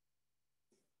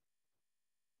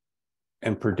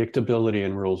 And predictability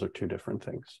and rules are two different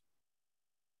things.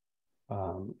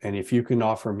 And if you can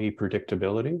offer me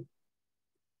predictability,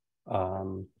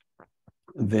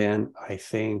 then I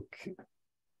think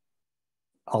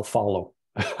I'll follow.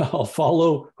 I'll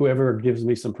follow whoever gives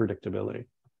me some predictability.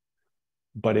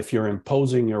 But if you're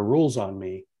imposing your rules on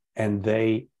me and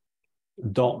they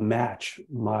don't match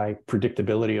my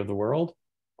predictability of the world,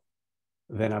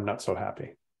 then I'm not so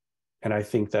happy. And I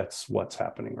think that's what's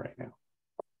happening right now.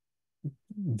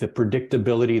 The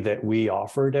predictability that we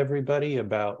offered everybody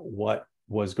about what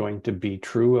was going to be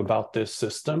true about this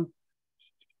system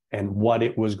and what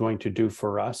it was going to do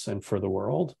for us and for the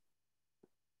world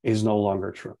is no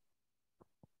longer true.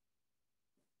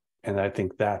 And I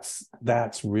think that's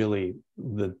really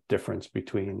the difference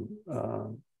between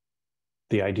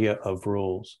the idea of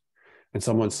rules. And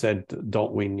someone said,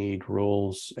 don't we need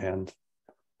rules? And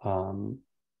I'm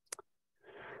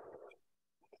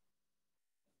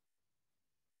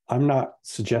not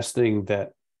suggesting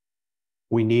that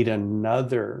we need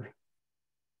another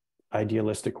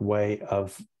idealistic way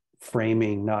of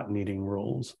framing not needing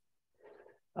rules,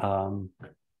 and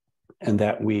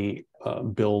that we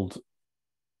build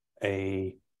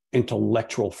a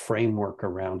intellectual framework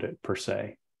around it per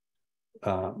se,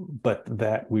 but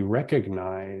that we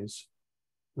recognize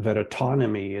that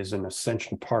autonomy is an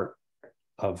essential part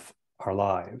of our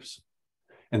lives,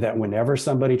 and that whenever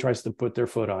somebody tries to put their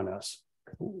foot on us,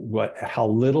 how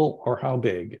little or how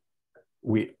big,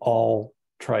 we all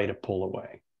try to pull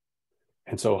away.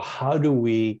 And so how do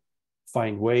we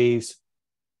find ways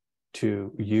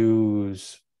to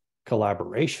use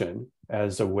collaboration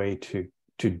as a way to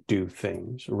do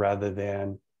things rather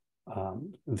than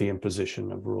the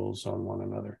imposition of rules on one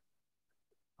another?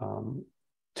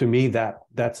 To me,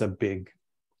 that's a big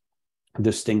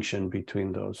distinction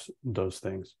between those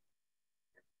things.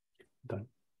 Done.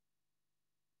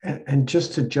 And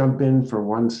just to jump in for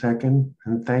 1 second,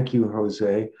 and thank you,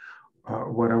 Jose.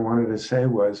 What I wanted to say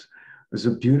was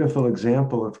a beautiful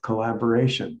example of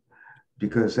collaboration,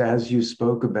 because as you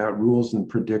spoke about rules and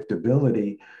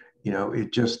predictability,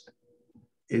 it just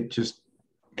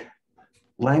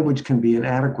language can be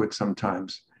inadequate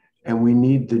sometimes, and we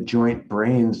need the joint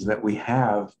brains that we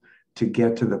have to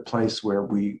get to the place where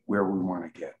we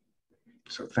want to get.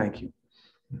 So thank you.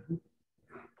 Mm-hmm.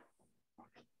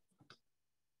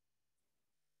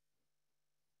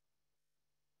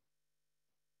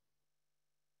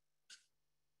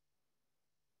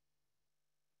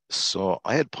 So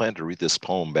I had planned to read this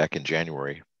poem back in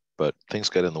January, but things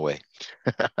got in the way.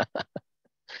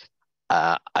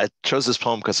 I chose this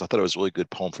poem because I thought it was a really good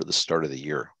poem for the start of the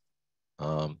year.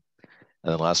 And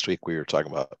then last week we were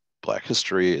talking about Black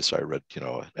history, so I read,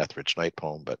 an Etheridge Knight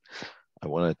poem, but I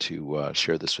wanted to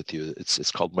share this with you.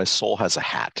 It's called My Soul Has a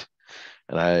Hat,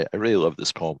 and I really love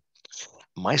this poem.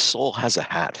 My soul has a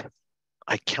hat.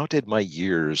 I counted my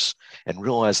years and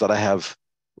realized that I have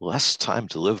less time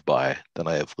to live by than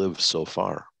I have lived so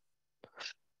far.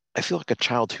 I feel like a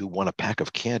child who won a pack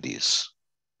of candies.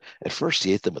 At first,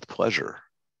 he ate them with pleasure,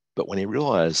 but when he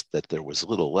realized that there was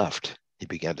little left, he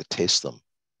began to taste them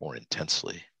more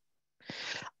intensely.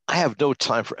 I have no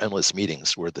time for endless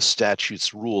meetings where the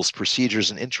statutes, rules,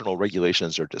 procedures, and internal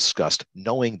regulations are discussed,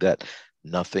 knowing that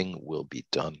nothing will be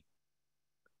done.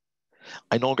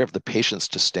 I no longer have the patience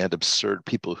to stand absurd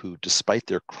people who, despite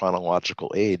their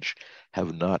chronological age,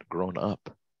 have not grown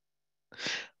up.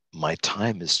 My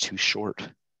time is too short.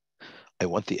 I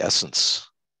want the essence.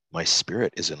 My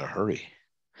spirit is in a hurry.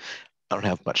 I don't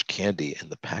have much candy in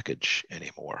the package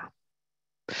anymore.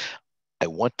 I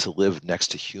want to live next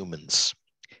to humans,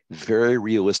 very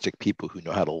realistic people who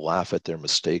know how to laugh at their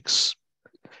mistakes,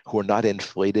 who are not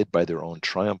inflated by their own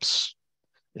triumphs,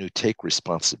 and who take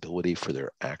responsibility for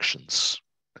their actions.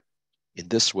 In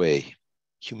this way,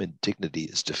 human dignity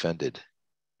is defended,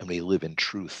 and we live in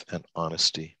truth and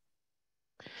honesty.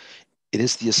 It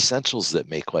is the essentials that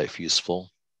make life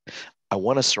useful. I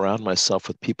want to surround myself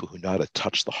with people who know how to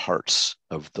touch the hearts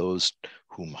of those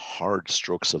whom hard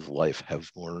strokes of life have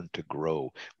learned to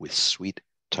grow with sweet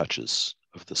touches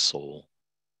of the soul.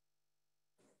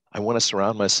 I want to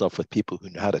surround myself with people who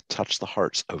know how to touch the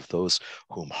hearts of those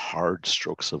whom hard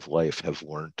strokes of life have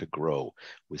learned to grow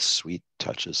with sweet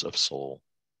touches of soul.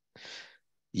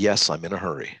 Yes, I'm in a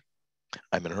hurry.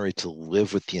 I'm in a hurry to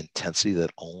live with the intensity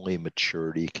that only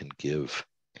maturity can give.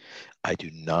 I do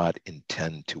not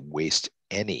intend to waste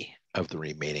any of the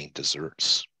remaining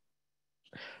desserts.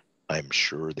 I'm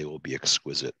sure they will be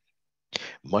exquisite,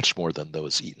 much more than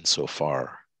those eaten so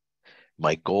far.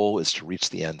 My goal is to reach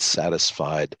the end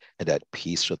satisfied and at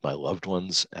peace with my loved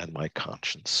ones and my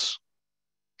conscience.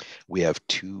 We have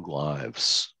 2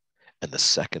 lives, and the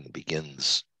second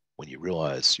begins when you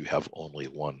realize you have only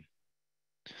one.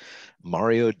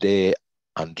 Mário de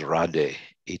Andrade,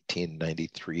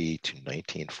 1893 to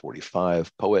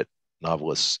 1945, poet,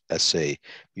 novelist, essay,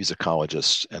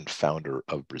 musicologist, and founder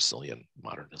of Brazilian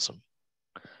modernism.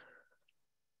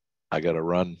 I gotta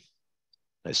run.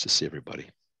 Nice to see everybody.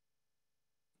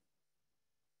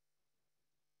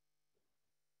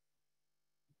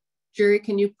 Jerry,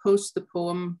 can you post the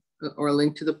poem or a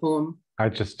link to the poem? I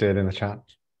just did in the chat.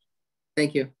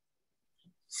 Thank you.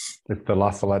 It's the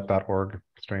lasalette.org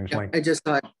strange link. I just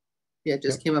saw it. Yeah, it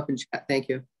just came up in chat. Thank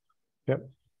you. Yep.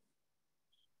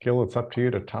 Gil, it's up to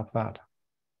you to top that.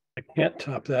 I can't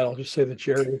top that. I'll just say that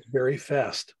Jerry is very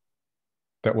fast.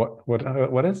 That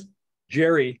what is?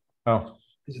 Jerry Oh,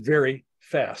 is very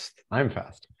fast. I'm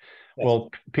fast. Yes.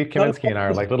 Well, Pete Kaminsky and I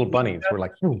are like little bunnies. We're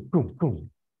like, boom, boom, boom.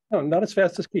 No, not as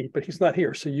fast as Pete, but he's not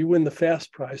here. So you win the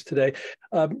fast prize today.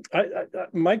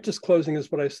 Mike, just closing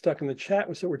is what I stuck in the chat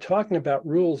was that we're talking about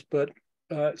rules, but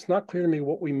it's not clear to me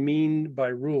what we mean by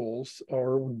rules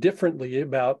or differently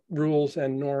about rules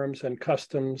and norms and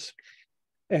customs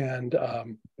and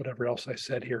whatever else I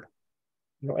said here,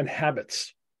 and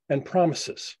habits and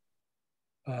promises.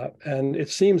 And it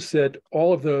seems that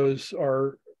all of those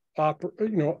are,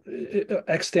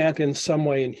 extant in some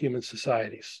way in human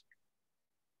societies.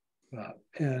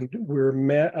 And we're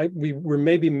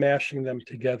maybe mashing them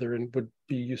together and would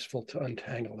be useful to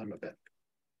untangle them a bit.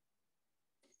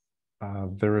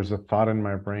 There is a thought in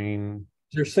my brain.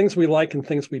 There's things we like and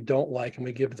things we don't like, and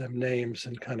we give them names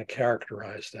and kind of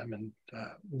characterize them and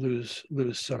lose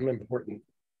some important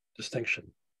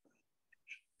distinction.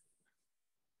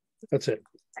 That's it.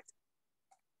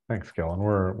 Thanks, Gil. And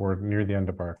we're near the end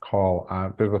of our call.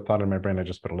 There's a thought in my brain. I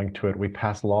just put a link to it. We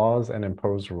pass laws and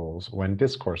impose rules when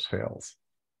discourse fails,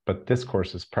 but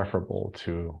discourse is preferable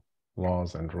to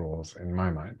laws and rules in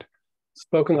my mind.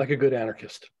 Spoken like a good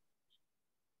anarchist.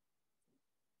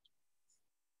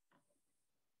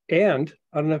 And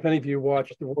I don't know if any of you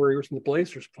watched the Warriors and the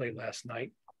Blazers play last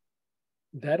night.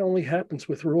 That only happens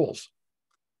with rules.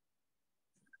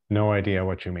 No idea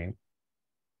what you mean.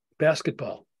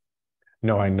 Basketball.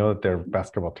 No, I know that they're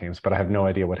basketball teams, but I have no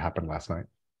idea what happened last night.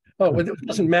 Oh, well, it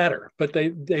doesn't matter. But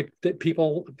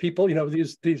people,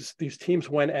 these teams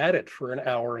went at it for an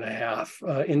hour and a half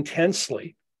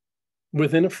intensely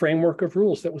within a framework of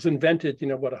rules that was invented,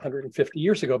 150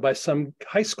 years ago by some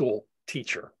high school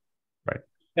teacher, right?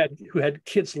 Who had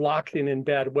kids locked in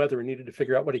bad weather and needed to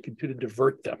figure out what he could do to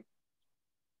divert them.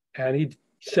 And he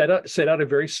set out a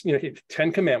very,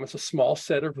 10 commandments, a small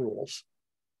set of rules.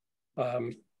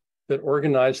 That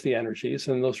organize the energies,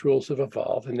 and those rules have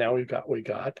evolved, and now we've got what we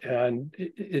got. And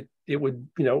it would,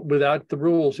 without the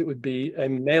rules, it would be a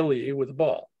melee with a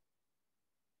ball.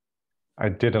 I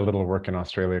did a little work in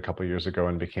Australia a couple of years ago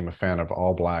and became a fan of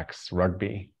All Blacks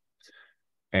rugby.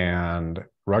 And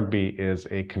rugby is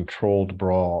a controlled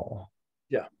brawl.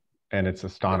 Yeah. And it's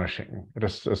astonishing. It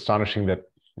is astonishing that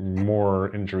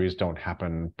more injuries don't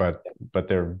happen, but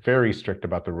they're very strict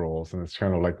about the rules, and it's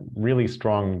kind of like really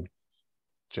strong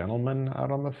gentlemen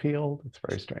out on the field. It's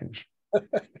very strange.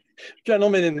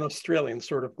 Gentlemen in an Australian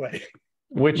sort of way.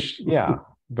 Which, yeah,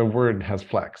 the word has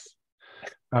flex.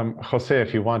 Jose,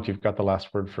 if you want, you've got the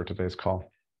last word for today's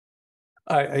call.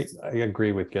 I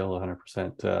agree with Gil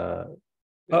 100%.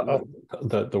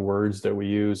 The words that we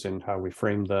use and how we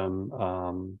frame them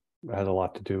has a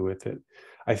lot to do with it.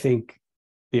 I think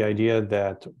the idea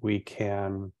that we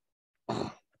can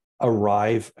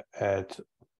arrive at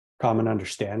common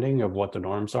understanding of what the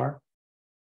norms are,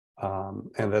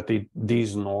 and that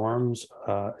these norms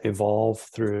evolve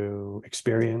through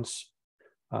experience,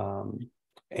 and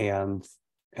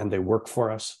they work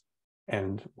for us,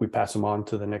 and we pass them on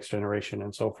to the next generation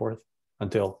and so forth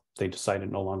until they decide it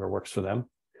no longer works for them.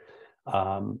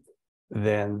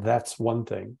 Then that's one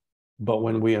thing. But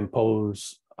when we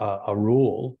impose a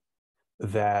rule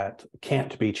that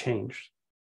can't be changed,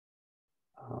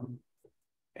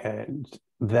 and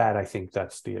that, I think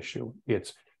that's the issue.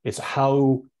 It's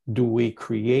how do we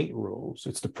create rules?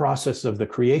 It's the process of the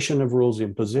creation of rules, the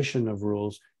imposition of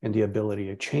rules, and the ability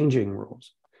of changing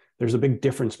rules. There's a big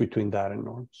difference between that and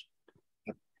norms.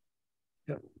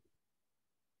 Yeah.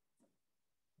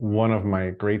 One of my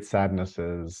great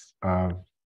sadnesses of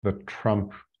the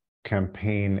Trump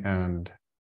campaign and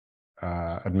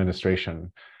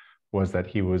administration was that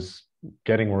he was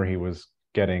getting where he was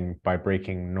getting by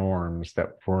breaking norms that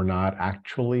were not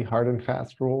actually hard and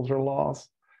fast rules or laws.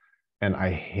 And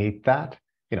I hate that.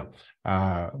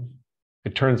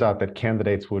 It turns out that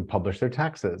candidates would publish their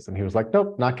taxes. And he was like,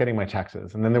 nope, not getting my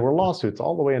taxes. And then there were lawsuits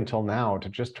all the way until now to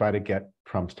just try to get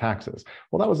Trump's taxes.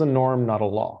 Well, that was a norm, not a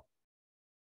law.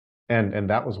 And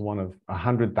that was one of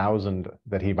 100,000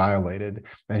 that he violated.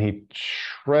 And he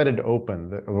shredded open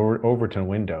the Overton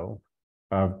window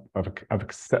of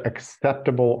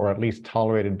acceptable or at least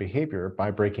tolerated behavior by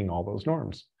breaking all those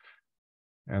norms.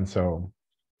 And so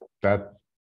I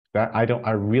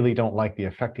really don't like the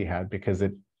effect he had, because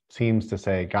it seems to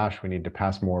say, gosh, we need to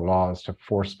pass more laws to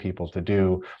force people to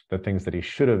do the things that he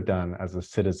should have done as a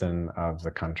citizen of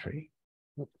the country.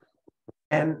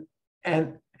 And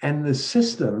the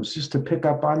systems, just to pick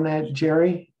up on that,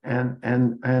 Jerry, and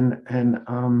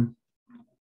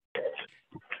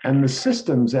the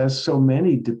systems, as so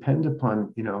many, depend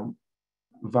upon,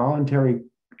 voluntary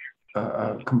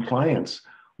compliance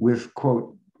with,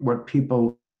 quote, what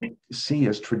people see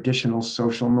as traditional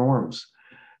social norms.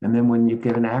 And then when you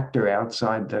get an actor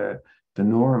outside the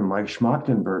norm, like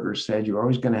Schmachtenberger said, you're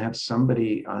always going to have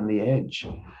somebody on the edge.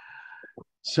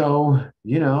 So,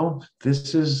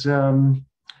 this is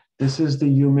the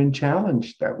human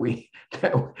challenge that we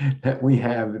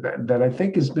have, that I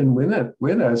think has been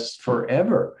with us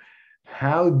forever.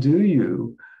 How do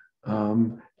you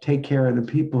take care of the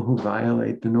people who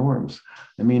violate the norms?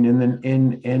 I mean,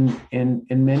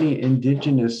 in many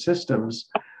indigenous systems,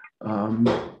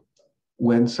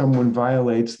 when someone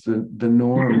violates the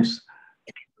norms,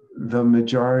 the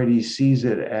majority sees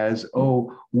it as,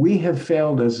 oh, we have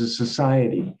failed as a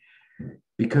society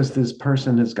because this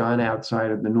person has gone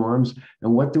outside of the norms.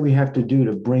 And what do we have to do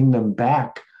to bring them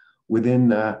back within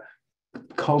the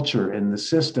culture and the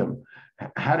system?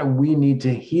 How do we need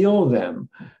to heal them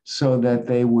so that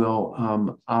they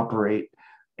will operate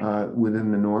within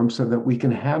the norm, so that we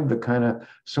can have the kind of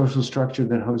social structure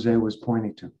that Jose was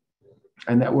pointing to,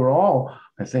 and that we're all,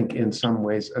 I think, in some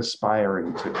ways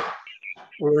aspiring to.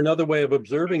 Or another way of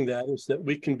observing that is that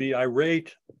we can be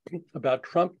irate about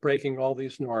Trump breaking all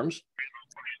these norms.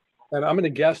 And I'm going to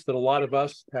guess that a lot of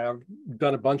us have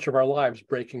done a bunch of our lives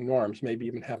breaking norms, maybe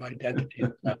even have identities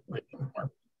that breaking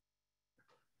norms.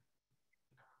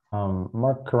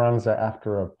 Mark Carranza,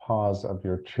 after a pause of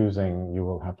your choosing, you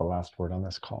will have the last word on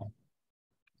this call.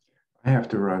 I have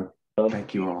to run.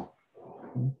 Thank you all.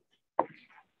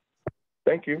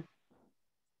 Thank you.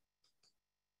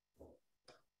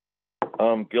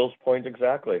 Gil's point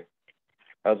exactly.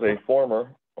 As a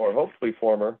former, or hopefully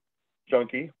former,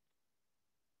 junkie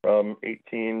from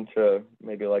 18 to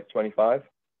maybe like 25,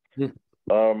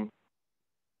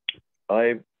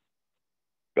 I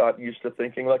got used to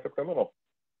thinking like a criminal.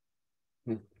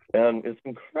 And it's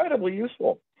incredibly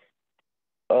useful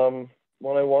when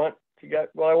I want to get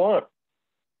what I want,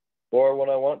 or when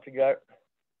I want to get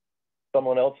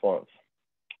someone else wants.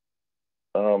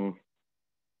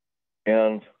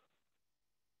 And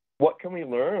what can we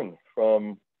learn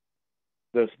from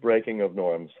this breaking of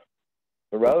norms?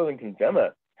 But rather than condemn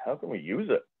it, how can we use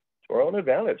it to our own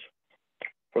advantage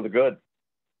for the good?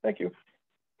 Thank you.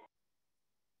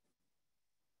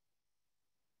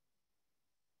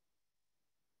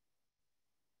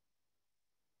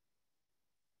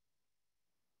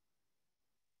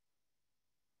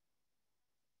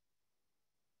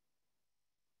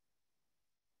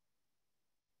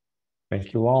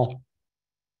 Thank you all.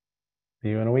 See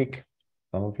you in a week.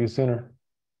 Some of you sooner.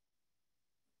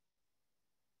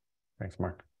 Thanks,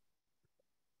 Mark.